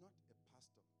 I'm not a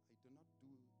pastor. I do not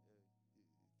do a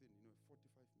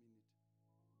 45-minute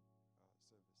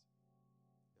service.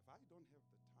 If I don't have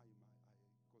the time,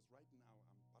 because right now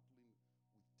I'm battling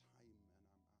with time,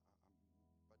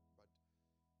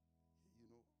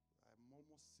 and I'm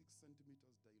almost 6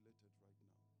 centimeters dilated right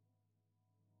now.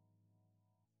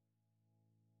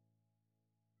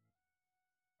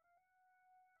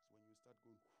 So when you start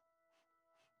going,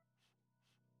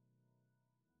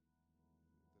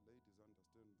 the ladies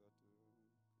understand that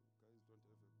guys don't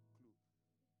have a clue.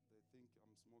 They think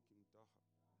I'm smoking Daha.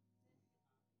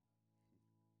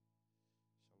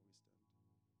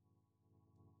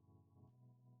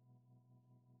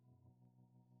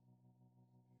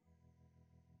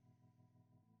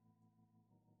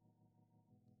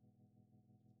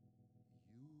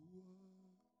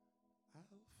 Shall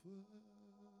we stand?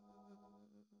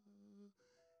 You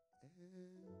are Alpha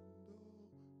and